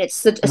bright, and it's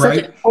such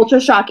a culture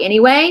shock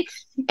anyway.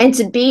 And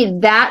to be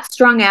that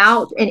strung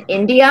out in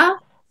India,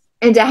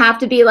 and to have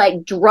to be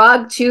like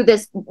drugged to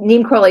this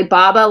Neem Karoli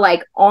Baba,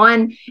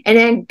 and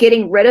then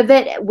getting rid of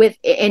it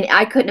and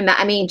I couldn't imagine.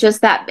 I mean,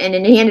 just that. And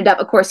then he ended up,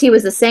 of course, he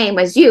was the same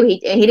as you. He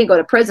didn't go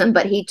to prison,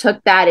 but he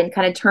took that and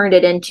kind of turned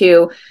it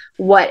into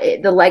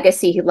the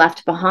legacy he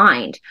left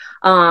behind.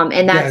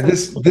 And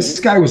that's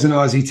this guy was an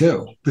Aussie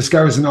too. This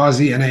guy was an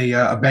Aussie and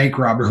a bank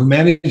robber who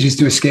manages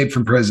to escape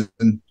from prison.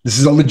 This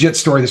is a legit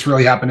story. This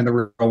really happened in the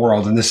real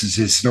world, and this is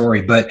his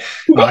story. But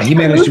he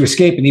managed to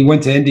escape, and he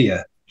went to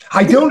India.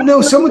 I don't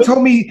know.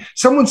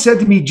 Someone said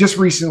to me just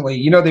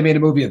recently, they made a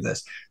movie of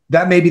this.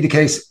 That may be the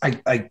case.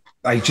 I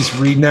just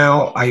read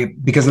now.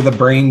 Because of the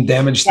brain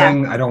damage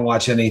thing, I don't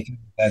watch anything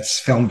that's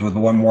filmed with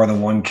more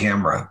than one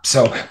camera.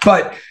 So,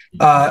 but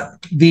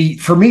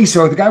for me,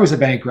 the guy was a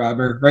bank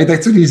robber, right?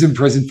 That's what he's in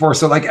prison for.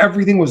 So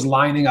everything was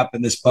lining up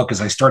in this book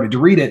as I started to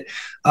read it.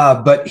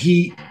 But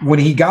when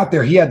he got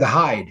there, he had to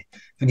hide.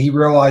 And he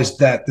realized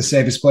that the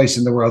safest place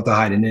in the world to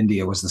hide in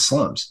India was the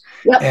slums.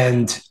 Yep.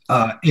 And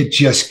it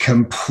just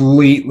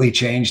completely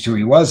changed who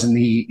he was. And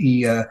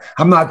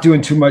I'm not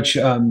doing too much,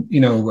 stealing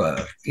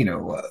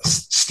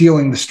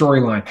the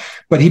storyline,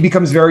 but he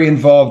becomes very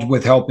involved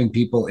with helping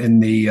people in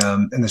the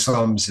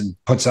slums, and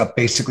puts up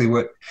basically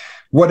what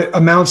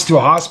amounts to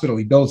a hospital.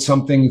 He builds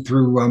something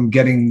through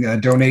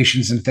getting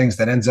donations and things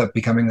that ends up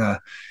becoming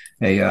a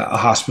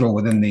hospital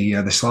within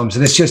the slums.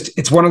 And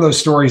it's one of those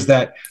stories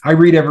that I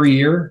read every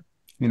year.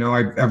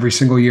 Every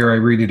single year I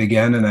read it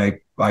again, and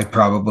I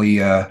probably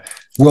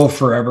will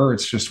forever.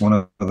 It's just one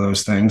of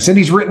those things. And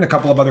he's written a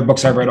couple of other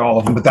books. I've read all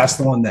of them, but that's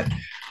the one that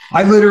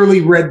I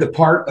literally read the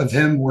part of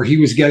him where he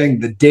was getting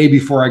the day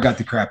before I got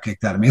the crap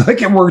kicked out of me.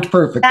 It worked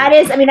perfectly.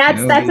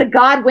 That's a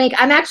God wink.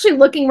 I'm actually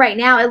looking right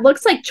now. It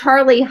looks like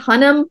Charlie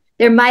Hunnam.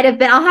 There might have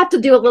been, I'll have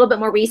to do a little bit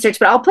more research,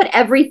 but I'll put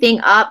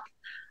everything up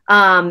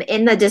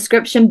in the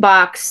description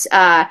box.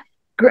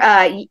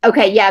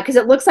 Okay, yeah, because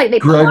it looks like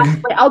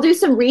I'll do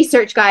some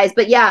research, guys.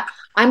 But yeah,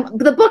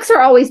 the books are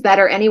always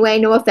better anyway.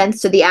 No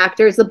offense to the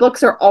actors, the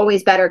books are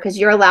always better because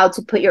you're allowed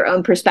to put your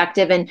own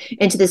perspective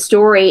into the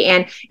story.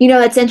 And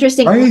that's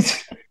interesting.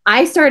 Right.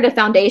 I started a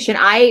foundation.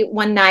 I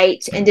one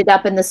night ended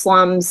up in the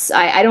slums.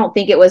 I don't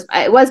think it was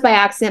by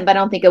accident, but I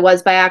don't think it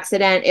was by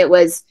accident.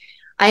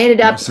 I ended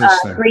up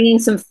bringing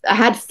I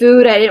had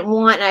food I didn't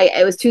want.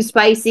 It was too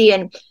spicy,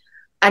 and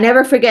I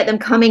never forget them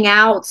coming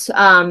out.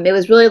 It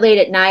was really late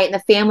at night, and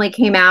the family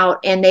came out,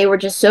 and they were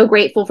just so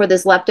grateful for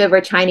this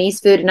leftover Chinese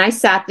food. And I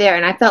sat there,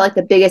 and I felt like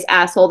the biggest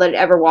asshole that had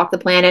ever walked the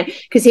planet,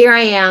 because here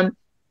I am,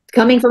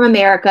 coming from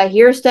America,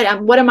 here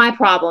what are my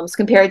problems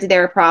compared to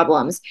their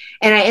problems?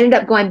 And I ended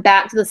up going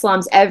back to the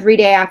slums every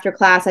day after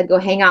class. I'd go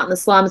hang out in the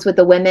slums with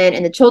the women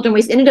and the children.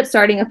 We ended up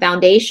starting a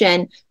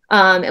foundation.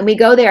 And we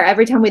go there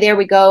every time we're there.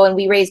 We go and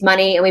we raise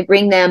money, and we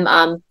bring them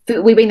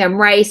food, we bring them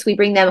rice, we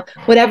bring them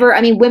whatever.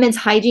 I mean, women's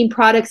hygiene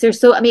products. They're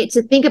so. I mean,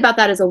 to think about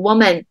that as a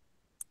woman,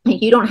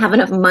 like, you don't have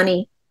enough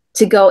money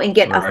to go and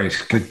get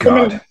Good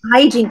God.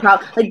 Hygiene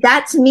problem. Like,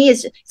 that to me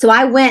is. So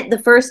I went the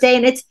first day,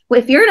 and it's,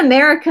 if you're an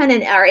American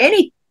or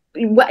any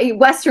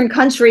Western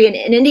country in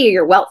India,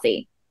 you're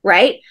wealthy,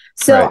 right?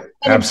 So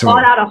I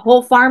bought out a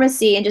whole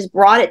pharmacy and just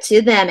brought it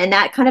to them, and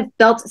that kind of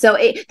felt so.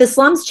 The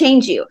slums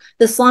change you.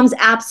 The slums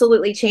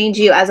absolutely change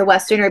you as a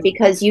Westerner,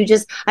 because you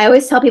just. I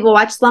always tell people,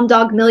 watch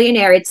Slumdog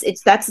Millionaire.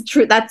 That's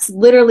true. That's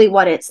literally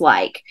what it's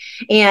like.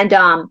 And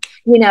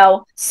you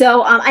know,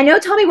 so I know,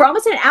 Tommy, we're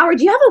almost at an hour.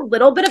 Do you have a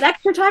little bit of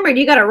extra time, or do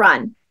you got to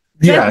run?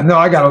 Yeah, no,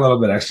 I got a little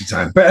bit extra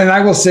time. And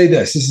I will say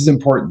this is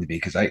important to me,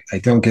 because I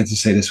don't get to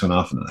say this one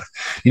often enough.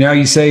 You know,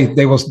 you say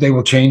they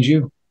will change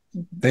you.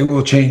 They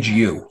will change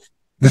you.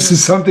 This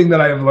is something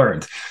that I have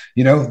learned.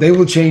 You know, they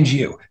will change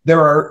you. There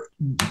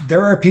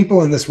are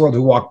people in this world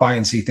who walk by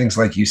and see things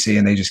like you see,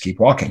 and they just keep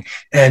walking.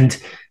 And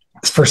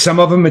for some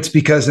of them, it's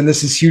because, and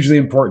this is hugely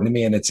important to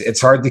me, and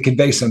it's hard to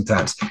convey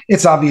sometimes.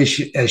 It's obvious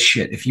as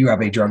shit if you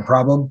have a drug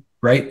problem,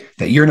 right?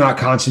 That you're not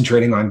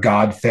concentrating on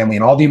God, family,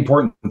 and all the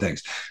important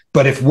things.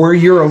 But if where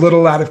you're a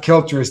little out of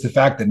kilter is the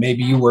fact that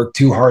maybe you work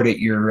too hard at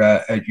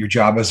your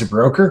job as a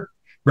broker,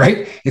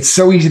 right? It's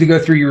so easy to go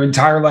through your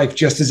entire life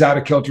just as out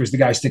of kilter as the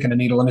guy sticking a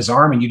needle in his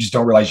arm, and you just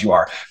don't realize you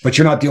are. But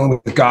you're not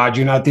dealing with God,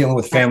 you're not dealing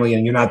with family,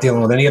 and you're not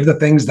dealing with any of the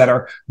things that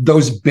are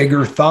those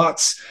bigger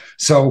thoughts.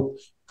 So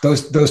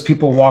those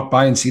people walk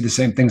by and see the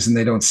same things, and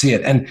they don't see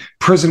it. And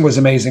prison was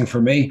amazing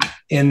for me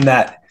in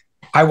that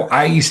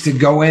I used to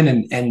go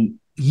in and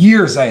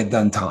years I had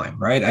done time,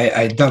 right? I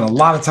had done a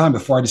lot of time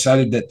before I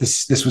decided that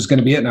this was going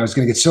to be it, and I was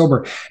going to get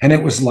sober. And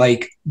it was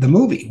like the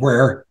movie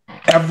where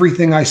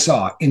everything I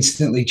saw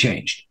instantly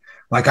changed.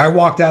 Like, I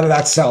walked out of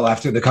that cell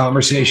after the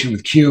conversation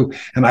with Q,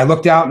 and I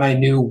looked out and I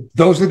knew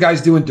those were the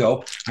guys doing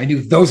dope. I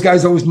knew those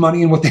guys owed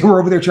money and what they were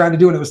over there trying to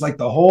do. And it was like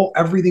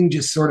everything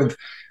just sort of,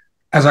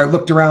 as I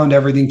looked around,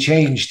 everything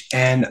changed,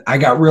 and I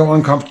got real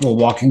uncomfortable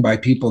walking by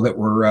people that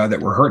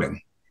were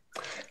hurting.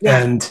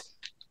 Yeah. And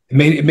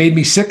it made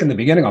me sick in the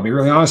beginning. I'll be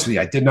really honest with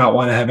you. I did not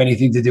want to have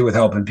anything to do with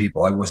helping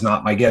people. It was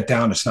not my get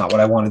down. It's not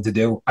what I wanted to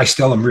do. I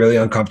still am really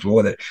uncomfortable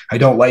with it. I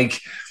don't like,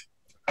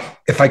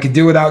 if I could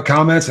do without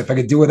comments, if I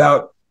could do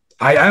without,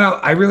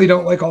 I really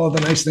don't like all of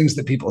the nice things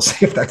that people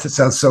say, if that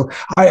sounds so.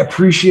 I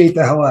appreciate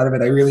the hell out of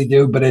it. I really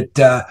do.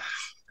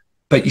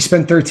 But you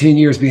spend 13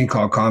 years being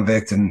called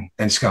convict and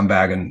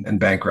scumbag and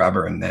bank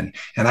robber. And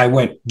I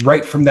went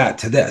right from that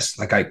to this.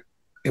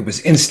 It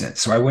was instant.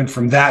 So I went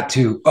from that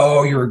to,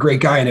 oh, you're a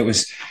great guy.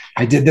 And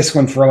I did this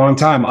one for a long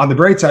time. On the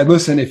bright side,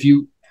 listen,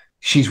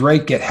 she's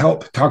right, get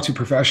help, talk to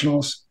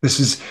professionals.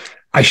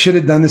 I should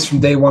have done this from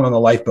day one on the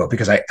lifeboat,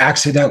 because I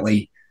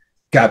accidentally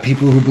got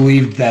people who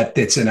believed that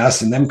it's in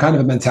us and them kind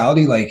of a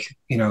mentality. Like,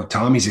 you know,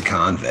 Tommy's a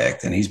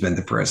convict and he's been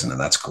to prison, and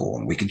that's cool,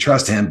 and we can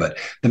trust him. But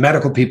the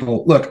medical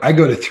people, look, I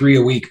go to 3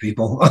 a week,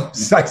 people.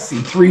 I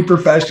see 3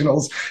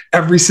 professionals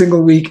every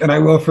single week, and I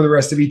will for the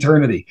rest of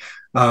eternity.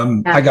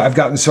 I've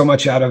gotten so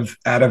much out of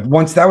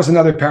once. That was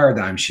another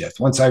paradigm shift.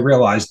 Once I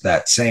realized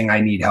that saying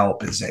I need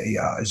help is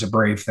a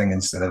brave thing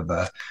instead of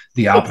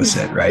the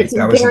opposite, right? It's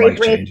a very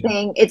brave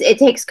thing. It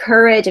takes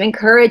courage. I mean,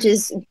 courage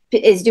is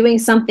doing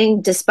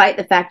something despite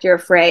the fact you're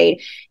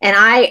afraid. And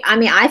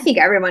I think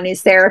everyone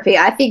needs therapy.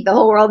 I think the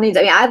whole world needs.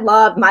 I mean, I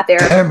love my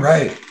therapy. Damn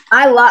right.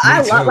 I love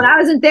when I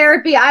was in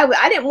therapy,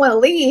 I didn't want to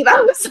leave.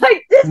 I was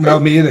like, this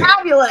is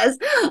fabulous.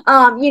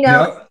 You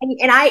know,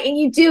 yep. and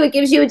you do, it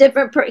gives you a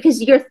different,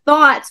 because your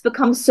thoughts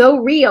become so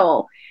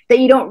real that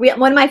you don't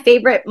one of my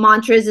favorite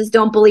mantras is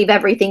don't believe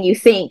everything you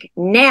think.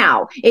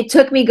 Now, it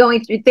took me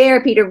going through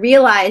therapy to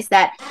realize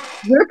that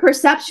your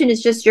perception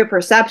is just your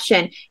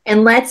perception.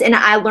 And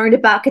I learned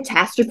about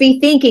catastrophe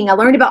thinking. I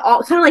learned about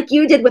all, kind of like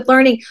you did with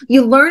learning.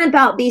 You learn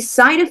about these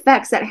side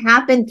effects that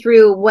happen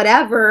through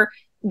whatever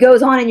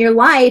goes on in your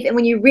life. And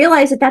when you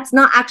realize that that's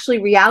not actually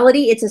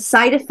reality, it's a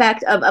side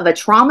effect of a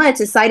trauma, it's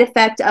a side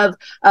effect of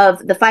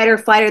the fight or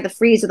flight or the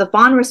freeze or the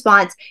fawn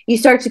response, you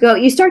start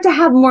to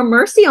have more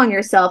mercy on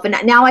yourself. And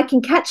now I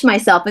can catch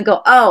myself and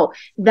go, oh,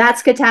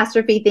 that's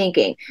catastrophe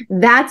thinking.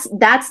 That's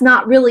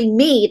not really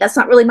me. That's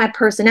not really my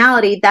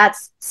personality.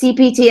 That's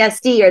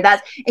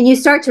CPTSD and you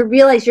start to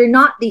realize you're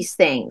not these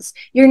things.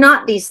 You're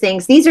not these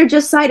things. These are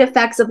just side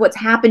effects of what's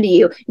happened to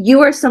you. You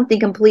are something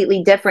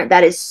completely different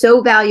that is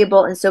so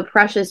valuable and so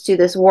precious to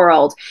this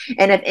world.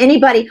 And if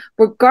anybody,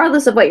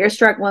 regardless of what you're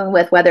struggling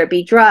with, whether it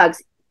be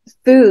drugs,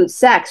 food,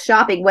 sex,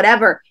 shopping,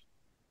 whatever,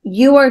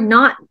 you are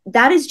not,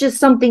 that is just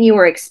something you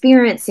are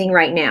experiencing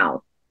right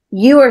now.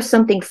 You are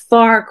something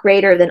far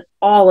greater than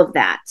all of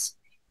that.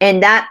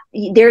 And that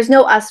there's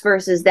no us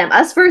versus them.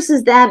 Us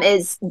versus them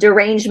is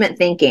derangement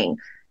thinking.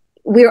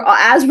 We're,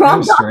 as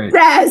Ron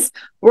says,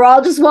 we're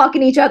all just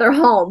walking each other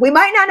home. We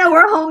might not know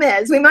where home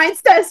is. We might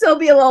still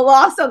be a little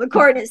lost on the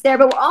coordinates there,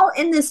 but we're all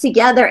in this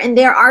together. And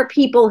there are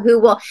people who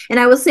will, and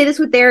I will say this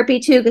with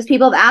therapy too, because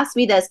people have asked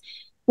me this.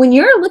 When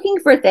you're looking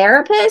for a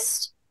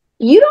therapist,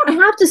 you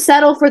don't have to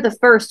settle for the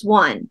first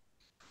one.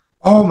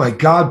 Oh my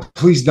God,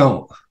 please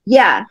don't.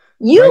 Yeah.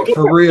 You get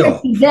for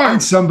real.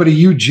 Find somebody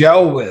you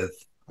gel with.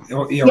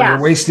 You're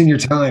wasting your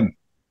time.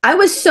 I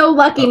was so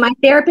lucky. My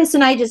therapist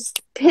and I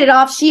just hit it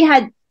off. She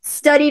had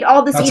studied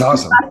all this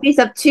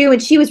stuff too,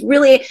 and she was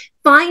really,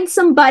 find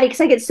somebody, because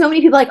I get so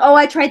many people like, oh,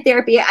 I tried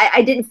therapy,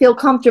 I didn't feel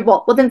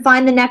comfortable. Well, then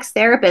find the next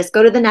therapist,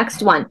 go to the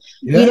next one.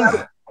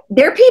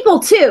 They're people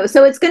too,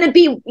 so it's going to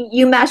be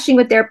you meshing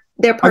with their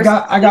person.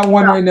 I got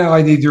one right now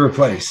I need to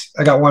replace.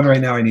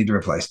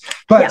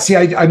 But see,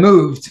 I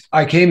moved.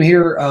 I came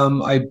here.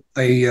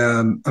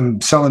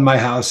 I'm selling my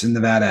house in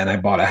Nevada, and I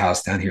bought a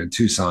house down here in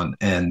Tucson.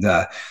 And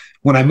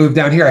when I moved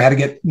down here, I had to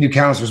get new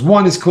counselors.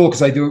 One is cool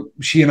because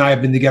she and I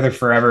have been together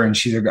forever, and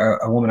she's a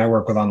woman I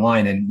work with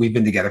online, and we've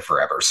been together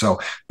forever. So,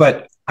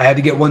 but I had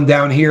to get one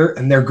down here,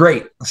 and they're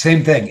great.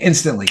 Same thing,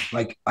 instantly.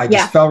 Like I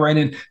just fell right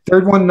in.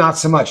 Third one, not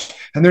so much.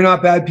 And they're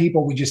not bad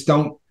people. We just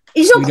don't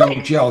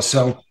gel.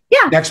 So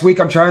next week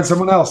I'm trying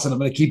someone else, and I'm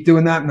going to keep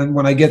doing that. And then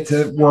when I get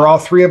to where all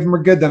three of them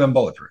are good, then I'm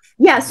bulletproof.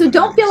 Yeah. So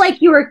don't feel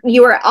like you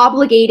were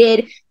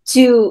obligated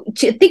to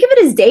think of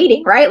it as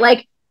dating, right?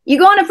 Like, you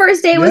go on a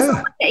first date with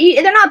someone,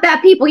 they're not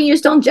bad people. You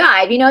just don't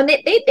jive, and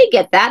they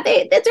get that.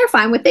 They're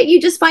fine with it. You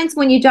just find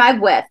someone you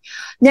jive with.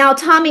 Now,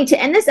 Tommy, to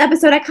end this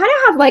episode, I kind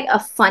of have like a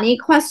funny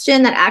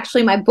question that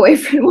actually my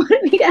boyfriend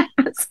wanted me to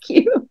ask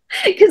you,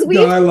 because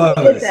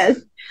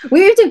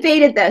we've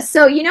debated this.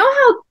 So you know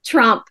how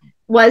Trump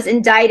was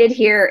indicted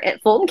here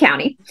at Fulton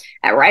County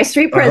at Rice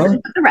Street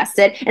Prison,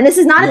 arrested. And this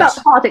is not about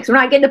politics. We're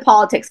not getting to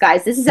politics,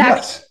 guys. This is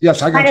actually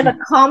kind of a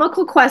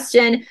comical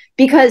question,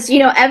 because,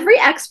 every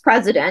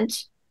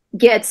ex-president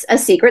gets a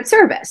Secret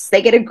Service.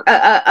 They get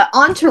a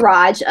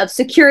entourage of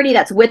security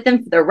that's with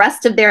them for the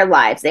rest of their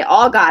lives. They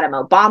all got them.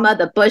 Obama,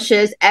 the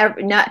Bushes,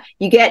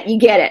 you get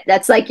it.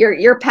 That's like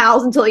your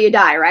pals until you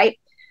die, right?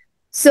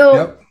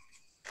 So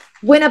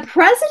when a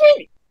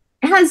president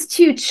has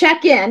to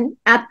check in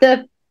at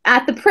the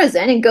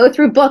prison and go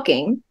through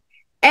booking,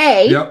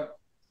 do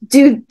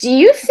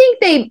you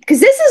think because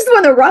this is one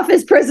of the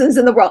roughest prisons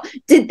in the world,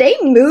 did they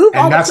move?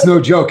 And that's no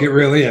joke. It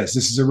really is.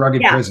 This is a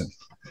rugged prison.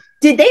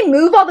 Did they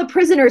move all the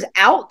prisoners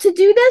out to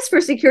do this for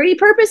security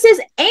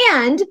purposes?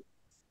 And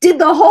did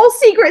the whole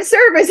Secret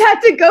Service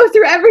have to go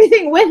through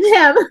everything with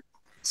him?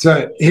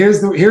 So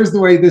here's the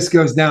way this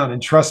goes down,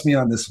 and trust me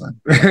on this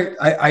one.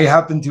 I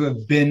happen to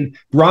have been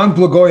Ron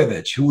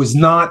Blagojevich, who was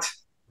not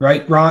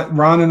right.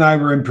 Ron and I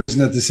were in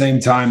prison at the same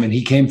time, and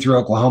he came through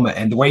Oklahoma,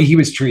 and the way he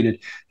was treated,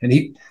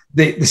 and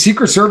the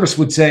Secret Service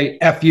would say,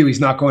 "F you, he's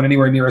not going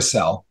anywhere near a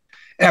cell.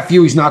 F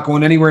you, he's not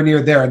going anywhere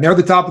near there." And they're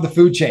the top of the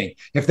food chain.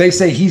 If they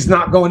say he's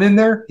not going in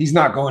there, he's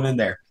not going in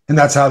there. And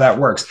that's how that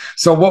works.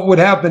 So what would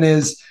happen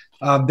is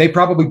they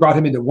probably brought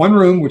him into one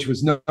room, which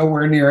was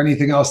nowhere near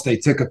anything else. They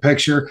took a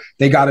picture.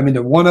 They got him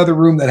into one other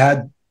room that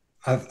had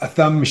a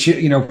thumb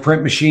machine,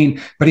 print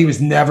machine, but he was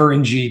never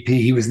in GP.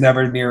 He was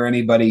never near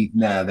anybody.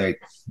 No.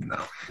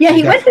 Yeah,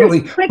 he went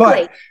through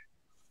quickly.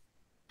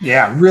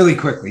 Yeah, really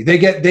quickly. They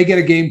get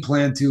a game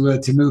plan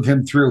to move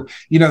him through.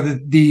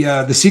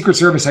 The Secret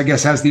Service, I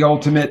guess, has the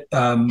ultimate.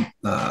 A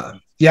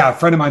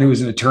friend of mine who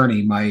was an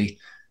attorney,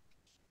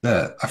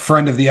 a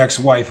friend of the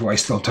ex-wife who I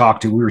still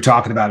talk to. We were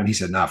talking about it. And he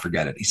said, "Nah,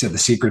 forget it." He said the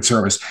Secret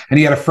Service, and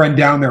he had a friend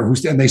down there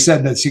and they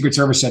said that the Secret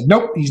Service said,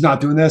 "Nope, he's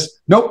not doing this.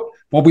 Nope.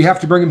 Well, we have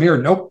to bring him here.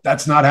 Nope,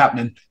 that's not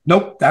happening.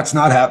 Nope, that's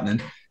not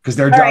happening." Because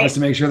their job is to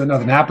make sure that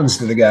nothing happens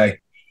to the guy.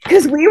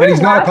 Because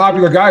he's not a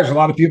popular guy. There's a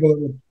lot of people that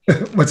would.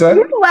 What's that?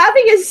 We were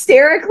laughing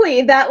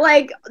hysterically that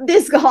like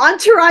this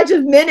entourage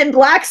of men in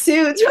black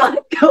suits are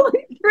like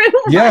going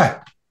through.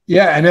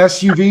 Yeah, and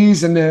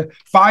SUVs and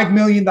 $5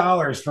 million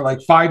for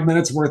like 5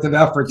 minutes worth of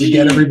effort to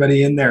get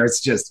everybody in there.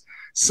 It's just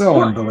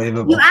so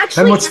unbelievable.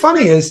 And what's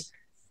funny is,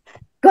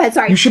 go ahead.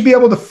 Sorry. You should be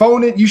able to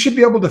phone it. You should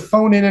be able to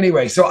phone in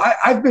anyway. So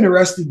I've been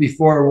arrested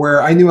before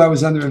where I knew I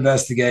was under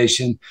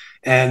investigation,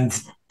 and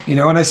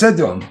and I said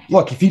to him,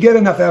 "Look, if you get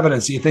enough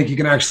evidence that you think you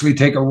can actually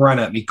take a run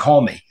at me,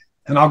 call me.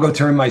 And I'll go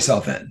turn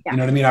myself in." You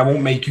know what I mean? I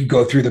won't make you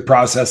go through the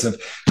process of,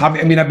 I've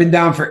been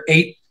down for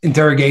 8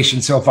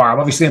 interrogations so far.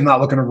 Obviously, I'm not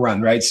looking to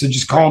run, right? So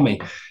just call me.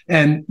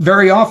 And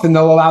very often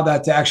they'll allow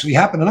that to actually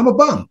happen. And I'm a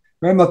bum.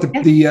 Right? I'm not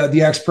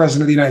the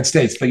ex-president of the United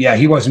States. But yeah,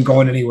 he wasn't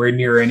going anywhere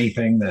near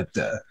anything that.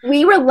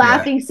 We were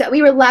laughing. So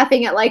we were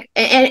laughing at like,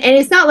 and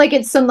it's not like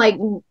it's some like,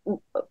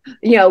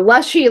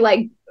 lushy,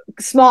 like,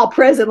 small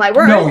prison, like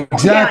we're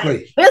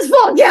exactly. It's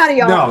Fulton County,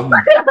 y'all.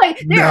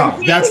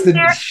 That's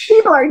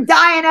people are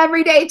dying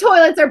every day.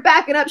 Toilets are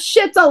backing up.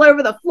 Shit's all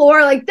over the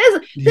floor. Like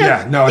this.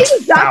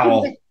 It's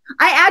foul.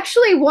 I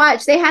actually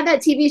watched, they had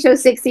that TV show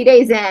 60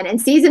 Days In,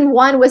 and season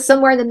 1 was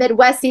somewhere in the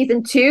Midwest.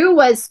 Season 2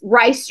 was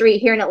Rice Street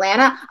here in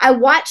Atlanta. I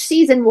watched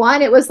season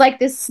 1. It was like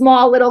this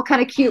small little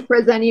kind of cute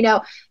prison, you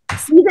know.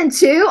 Season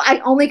 2,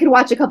 I only could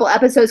watch a couple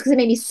episodes because it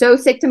made me so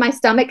sick to my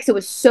stomach because it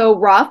was so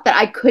rough that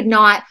I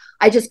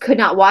just could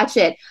not watch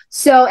it.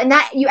 So, and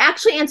that, you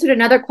actually answered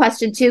another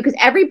question too, because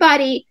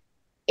everybody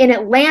in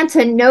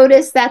Atlanta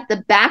noticed that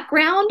the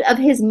background of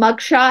his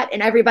mugshot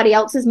and everybody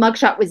else's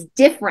mugshot was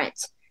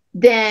different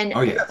than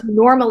you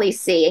normally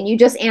see. And you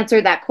just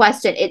answered that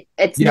question.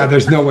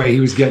 There's no way he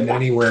was getting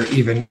anywhere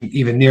even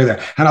near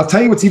there. And I'll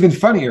tell you what's even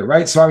funnier,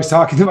 right? So I was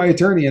talking to my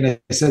attorney and I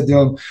said to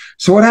him,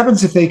 so what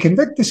happens if they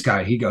convict this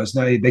guy? He goes,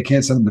 no, they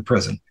can't send him to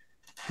prison.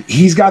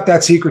 He's got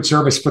that Secret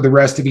Service for the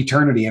rest of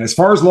eternity. And as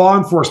far as law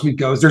enforcement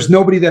goes, there's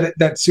nobody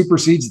that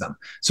supersedes them.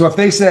 So if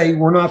they say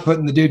we're not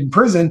putting the dude in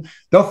prison,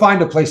 they'll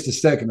find a place to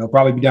stick, and they'll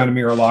probably be down in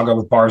Mar-a-Lago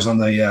with bars on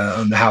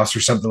the house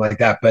or something like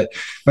that. But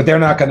they're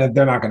not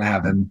gonna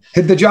have him.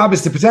 The job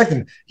is to protect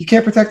him. You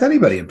can't protect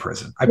anybody in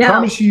prison. I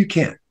promise you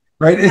can't.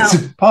 Right? No. It's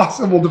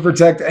impossible to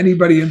protect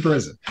anybody in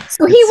prison.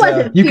 So he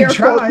wasn't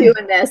fearful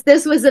doing this.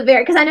 This was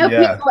because I know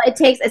people, it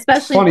takes,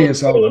 especially funny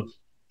as hell.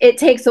 It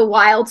takes a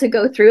while to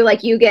go through.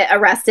 Like, you get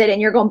arrested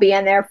and you're going to be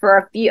in there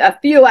for a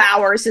few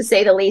hours, to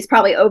say the least,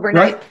 probably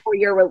overnight before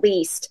you're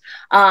released.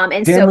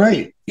 And damn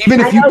right. Even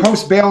if you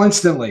post bail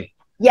instantly.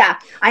 Yeah,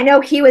 I know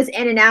he was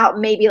in and out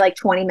maybe like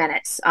 20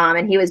 minutes,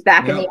 and he was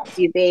back in the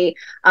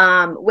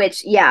SUV,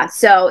 which,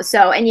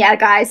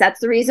 guys,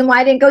 that's the reason why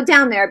I didn't go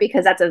down there,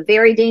 because that's a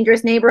very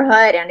dangerous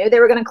neighborhood. I knew they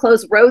were going to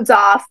close roads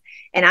off,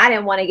 and I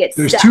didn't want to get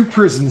There's stuck. 2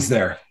 prisons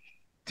there.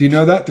 Do you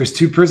know that? There's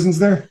 2 prisons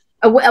there?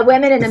 A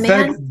woman and a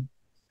man?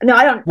 No,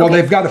 I don't. Well,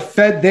 they've got a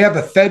Fed. They have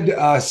a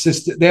Fed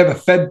system. They have a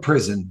Fed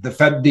prison.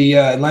 The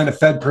Atlanta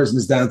Fed prison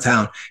is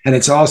downtown, and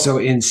it's also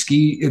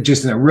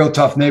just in a real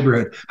tough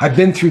neighborhood. I've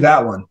been through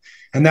that one,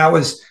 and that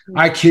was,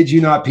 I kid you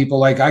not, people.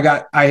 Like,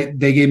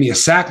 they gave me a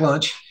sack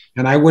lunch,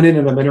 and I went in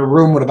and I'm in a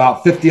room with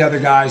about 50 other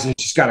guys, and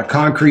it's just got a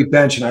concrete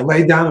bench, and I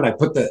laid down and I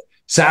put the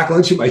sack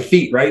lunch at my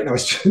feet, right, and I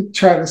was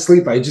trying to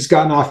sleep. I had just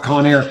gotten off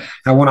Con Air,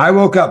 and when I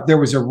woke up, there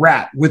was a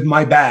rat with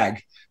my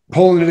bag,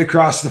 pulling it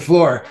across the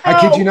floor.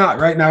 I kid you not,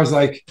 right? And I was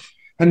like,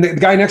 and the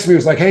guy next to me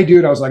was like, hey,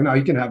 dude. I was like, no,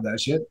 you can have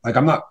that shit. Like,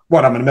 I'm not,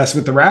 I'm going to mess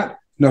with the rat?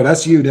 No,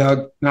 that's you,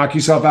 Doug. Knock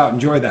yourself out.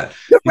 Enjoy that.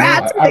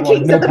 I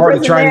want no part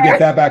of trying to get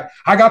that back.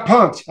 I got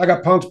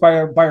punked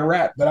by a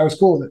rat, but I was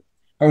cool with it.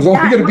 I was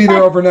only going to be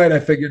there overnight,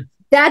 I figured.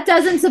 That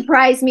doesn't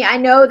surprise me. I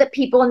know that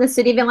people in the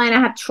city of Atlanta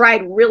have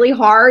tried really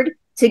hard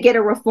to get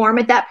a reform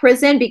at that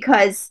prison,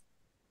 because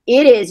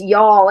it is,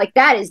 y'all, like,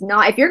 that is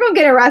not, if you're going to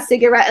get arrested,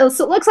 get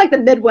arrested. It looks like the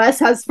Midwest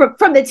has, from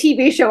the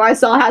TV show I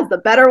saw, has the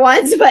better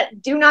ones,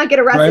 but do not get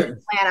arrested in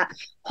Atlanta.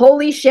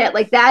 Holy shit.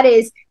 Like, that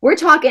is, we're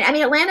talking, I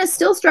mean, Atlanta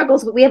still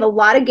struggles, but we have a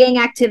lot of gang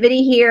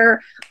activity here.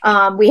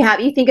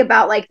 You think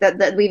about, like, we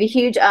have a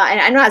huge,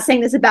 and I'm not saying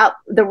this about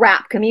the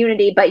rap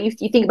community, but you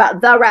think about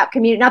the rap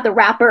community, not the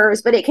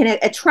rappers, but it can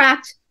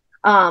attract,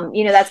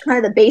 that's kind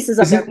of the basis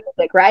of their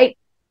music, right?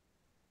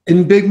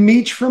 And Big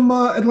Meech from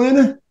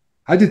Atlanta?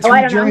 I did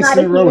 3 joints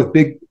in a row with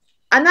Big.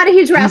 I'm not a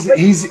huge rapper.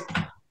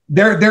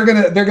 They're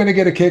gonna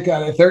get a kick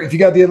out of it. If you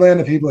got the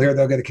Atlanta people here,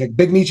 they'll get a kick.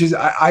 Big Meech is.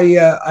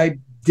 I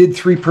did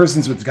 3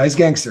 prisons with the guy's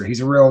gangster. He's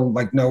a real,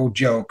 like, no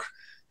joke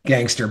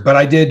gangster. But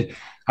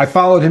I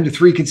followed him to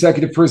 3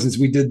 consecutive prisons.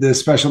 We did the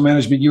special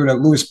management unit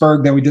at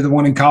Lewisburg, then we did the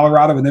one in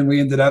Colorado, and then we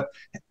ended up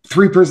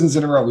 3 prisons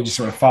in a row. We just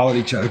sort of followed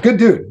each other. Good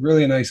dude,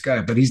 really a nice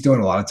guy, but he's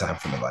doing a lot of time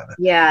from Atlanta.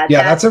 Yeah,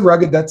 that's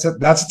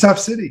a tough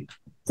city.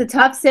 It's a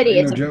tough city.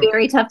 It's a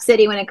very tough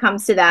city when it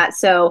comes to that.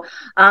 So,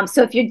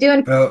 if you're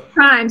doing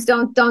crimes,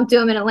 don't do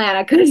them in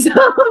Atlanta, because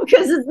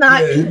it's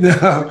not going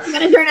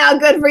to turn out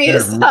good for you.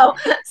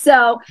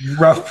 So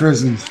rough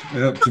prisons,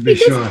 to be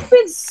sure. It's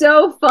been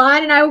so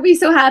fun, and I will be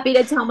so happy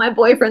to tell my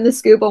boyfriend the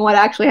scoop on what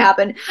actually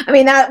happened. I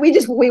mean,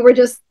 we were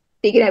just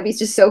thinking it'd be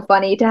just so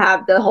funny to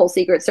have the whole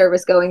Secret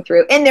Service going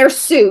through in their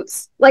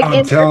suits, like,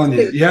 I'm telling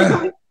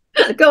you,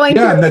 going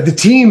and the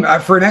team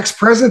for an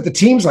ex-president, the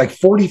team's like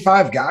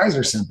 45 guys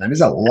or something.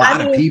 There's a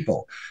lot of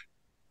people.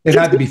 It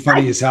had to be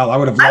funny as hell. I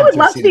would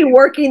love to be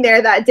working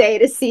there that day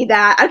to see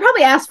that. I'd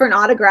probably ask for an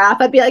autograph.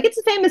 I'd be like, it's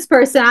a famous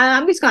person.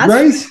 I'm just gonna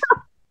ask.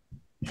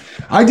 Right.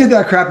 I did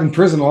that crap in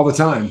prison all the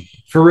time,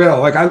 for real.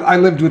 Like, I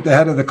lived with the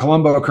head of the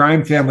Colombo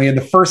crime family, and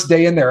the first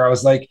day in there, I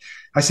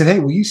said, hey,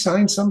 will you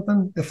sign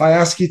something if I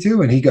ask you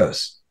to? And he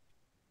goes,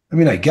 I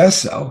mean, I guess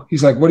so.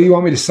 He's like, what do you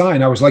want me to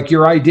sign? I was like,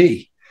 your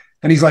ID.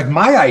 And he's like,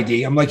 my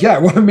ID? I'm like, yeah, I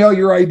want to mail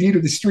your ID to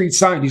the street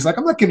signed. He's like,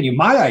 I'm not giving you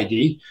my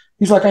ID.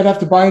 He's like, I'd have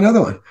to buy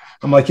another one.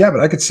 I'm like, yeah,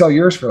 but I could sell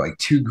yours for like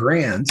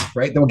 $2,000,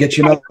 right? Then we'll get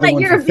you another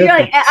one for 50.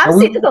 I've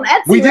seen this on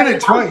Etsy. We did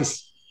it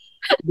twice.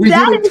 We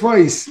did it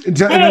twice.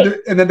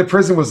 And then the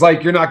prison was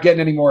like, you're not getting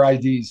any more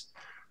IDs.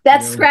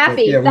 That's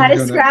scrappy. That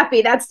is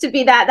scrappy. That's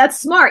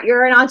smart.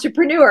 You're an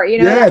entrepreneur,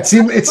 Yeah, it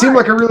seemed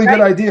like a really good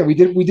idea. We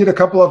did a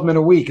couple of them in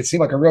a week. It seemed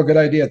like a real good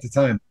idea at the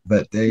time,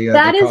 but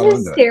that is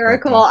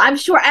hysterical. I'm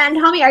sure. And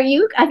Tommy,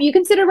 have you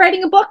considered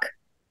writing a book?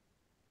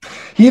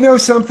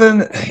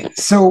 Something?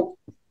 So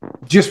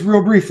just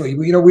real briefly,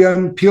 we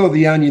unpeel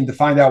the onion to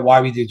find out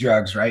why we do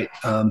drugs, right?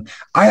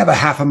 I have a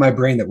half of my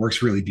brain that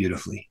works really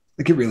beautifully.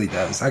 Like it really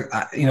does.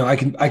 I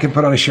can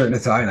put on a shirt and a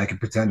tie and I can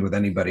pretend with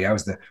anybody. I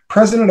was the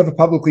president of a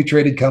publicly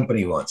traded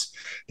company once.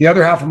 The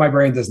other half of my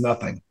brain does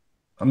nothing.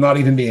 I'm not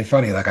even being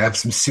funny. Like I have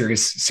some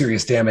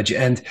serious damage,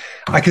 and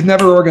I could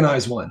never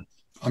organize one.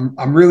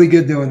 I'm really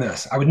good doing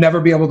this. I would never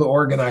be able to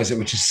organize it,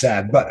 which is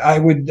sad, but I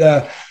would,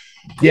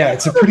 yeah,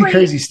 it's a pretty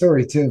crazy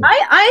story too.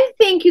 I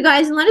think you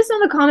guys, and let us know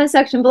in the comment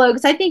section below,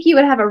 because I think you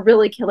would have a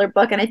really killer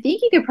book, and I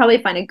think you could probably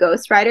find a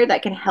ghostwriter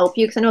that can help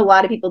you, because I know a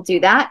lot of people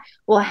do that.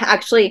 Well,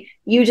 actually,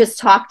 you just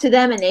talk to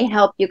them and they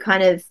help you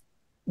kind of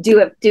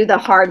do the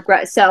hard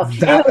growth. So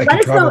that anyway,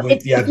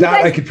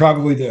 I could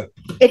probably do.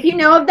 If you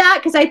know of that,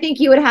 because I think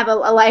you would have a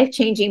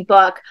life-changing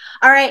book.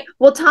 All right.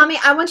 Well, Tommy,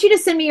 I want you to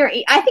send me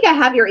I think I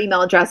have your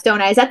email address,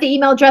 don't I? Is that the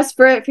email address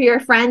for your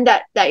friend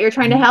that you're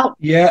trying to help?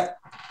 Yeah.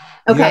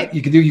 Okay.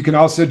 Yeah, you can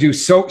also do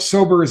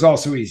sober is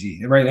also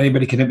easy, right?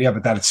 Anybody can hit me up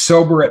at that. It's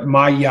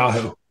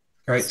sober@myyahoo.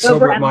 Right.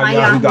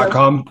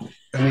 Sober@myyahoo.com.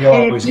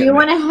 And if you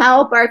want to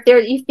help, or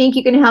if you think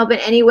you can help in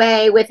any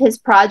way with his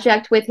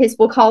project, with his,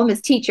 we'll call him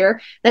his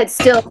teacher, that's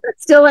still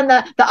in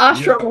the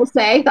ashram, we'll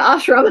say, the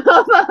ashram.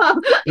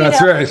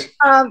 That's right.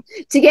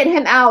 To get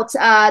him out,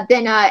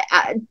 then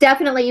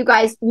definitely, you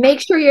guys, make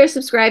sure you're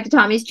subscribed to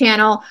Tommy's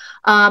channel.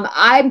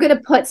 I'm going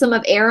to put some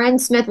of Aaron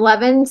Smith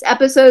Levin's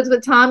episodes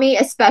with Tommy,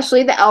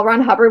 especially the L.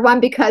 Ron Hubbard one,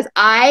 because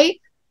I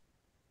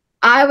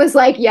was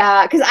like,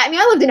 yeah, because I mean,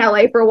 I lived in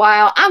LA for a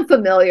while. I'm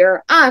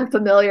familiar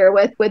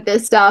with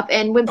this stuff.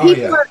 And when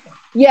people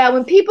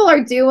when people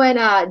are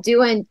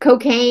doing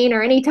cocaine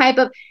or any type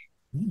of,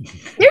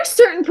 there's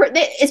certain,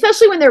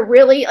 especially when they're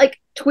really like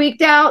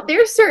tweaked out,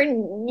 there's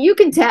certain, you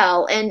can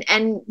tell.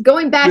 And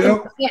going back and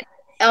looking at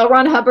L.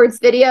 Ron Hubbard's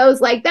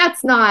videos, like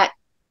that's not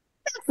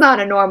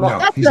a normal.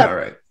 No, he's not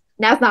right.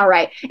 That's not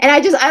right. And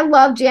I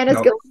love Janice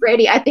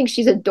Gilbrady. I think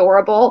she's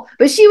adorable,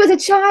 but she was a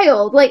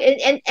child. Like,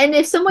 and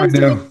if someone's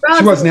doing drugs,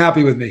 she wasn't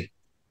happy with me.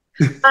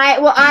 And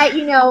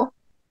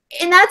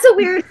that's a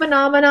weird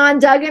phenomenon.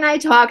 Doug and I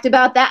talked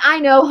about that. I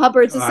know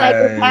Hubbard's a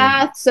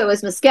psychopath. So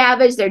is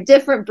Miscavige. They're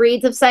different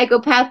breeds of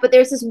psychopath, but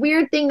there's this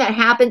weird thing that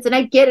happens. And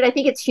I get it. I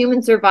think it's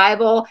human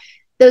survival.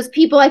 Those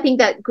people, I think,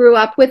 that grew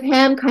up with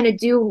him kind of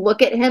do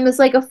look at him as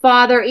like a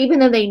father, even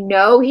though they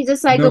know he's a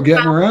psychopath. No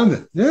getting around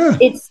it. Yeah.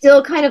 It's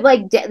still kind of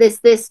like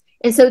this.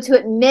 And so to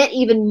admit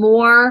even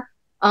more,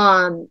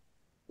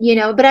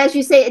 but as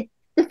you say,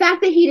 the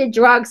fact that he did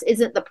drugs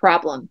isn't the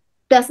problem.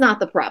 That's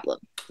not the problem,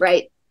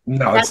 right?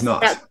 No, it's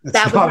not. It's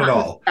not at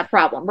all the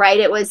problem,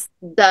 right? It was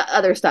the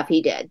other stuff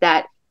he did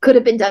that could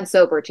have been done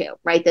sober too,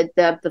 right?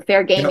 The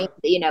fair gaming,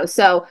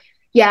 so.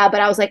 Yeah,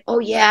 but I was like, oh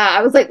yeah.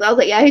 I was like,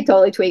 yeah, he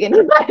totally tweaking.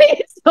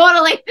 He's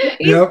totally.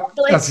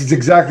 That's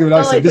exactly what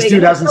I said. This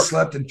dude hasn't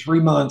slept in 3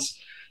 months.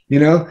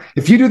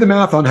 If you do the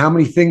math on how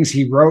many things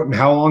he wrote and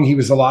how long he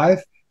was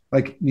alive,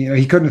 like,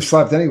 he couldn't have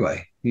slept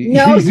anyway. You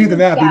do the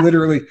math. Yeah.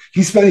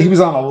 He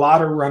was on a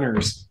lot of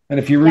runners. And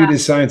if you read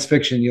his science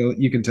fiction,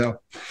 you can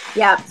tell.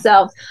 Yeah.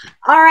 So,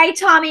 all right,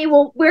 Tommy.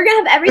 Well, we're gonna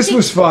have everything. This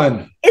was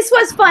fun. This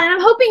was fun, and I'm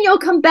hoping you'll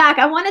come back.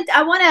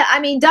 I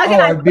mean, Doug and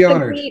I. I'd be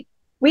honored.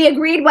 We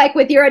agreed, like,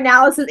 with your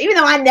analysis, even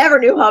though I never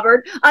knew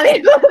Hubbard. I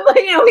mean,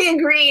 we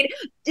agreed.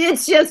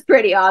 It's just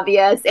pretty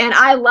obvious. And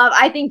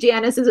I think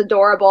Janice is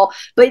adorable,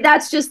 but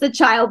that's just the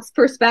child's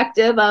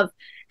perspective of,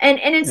 and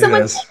in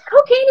someone,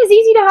 cocaine is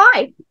easy to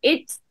hide.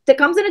 It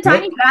comes in a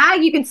tiny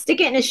bag. You can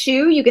stick it in a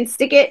shoe. You can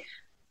stick it,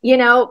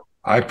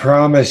 I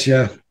promise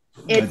you.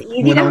 It's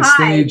easy went to on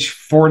hide. Stage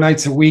 4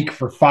 nights a week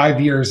for 5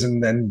 years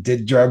and then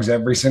did drugs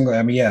every single,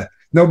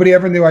 nobody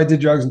ever knew I did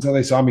drugs until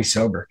they saw me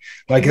sober.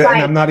 Like, and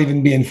I'm not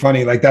even being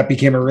funny. Like, that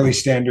became a really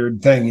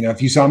standard thing.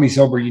 If you saw me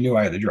sober, you knew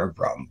I had a drug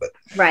problem. But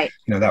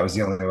that was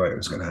the only way it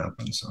was going to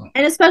happen. So,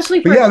 and especially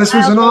this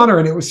was an honor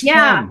and it was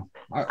fun.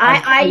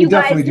 You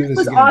guys, this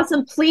was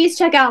awesome. Please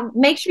check out.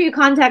 Make sure you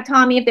contact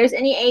Tommy if there's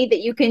any aid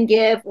that you can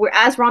give.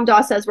 As Ram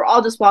Dass says, we're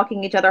all just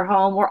walking each other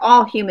home. We're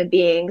all human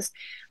beings.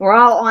 We're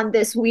all on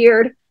this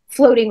weird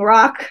floating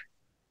rock,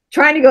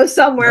 trying to go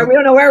somewhere. We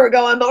don't know where we're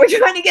going, but we're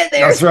trying to get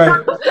there. That's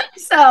right.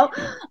 So,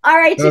 all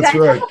right, you guys,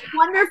 have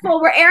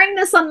wonderful. We're airing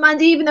this on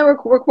Monday, even though we're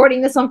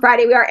recording this on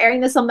Friday. We are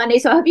airing this on Monday.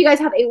 So I hope you guys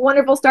have a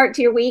wonderful start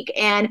to your week,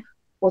 and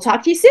we'll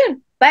talk to you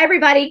soon. Bye,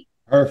 everybody.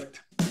 Perfect.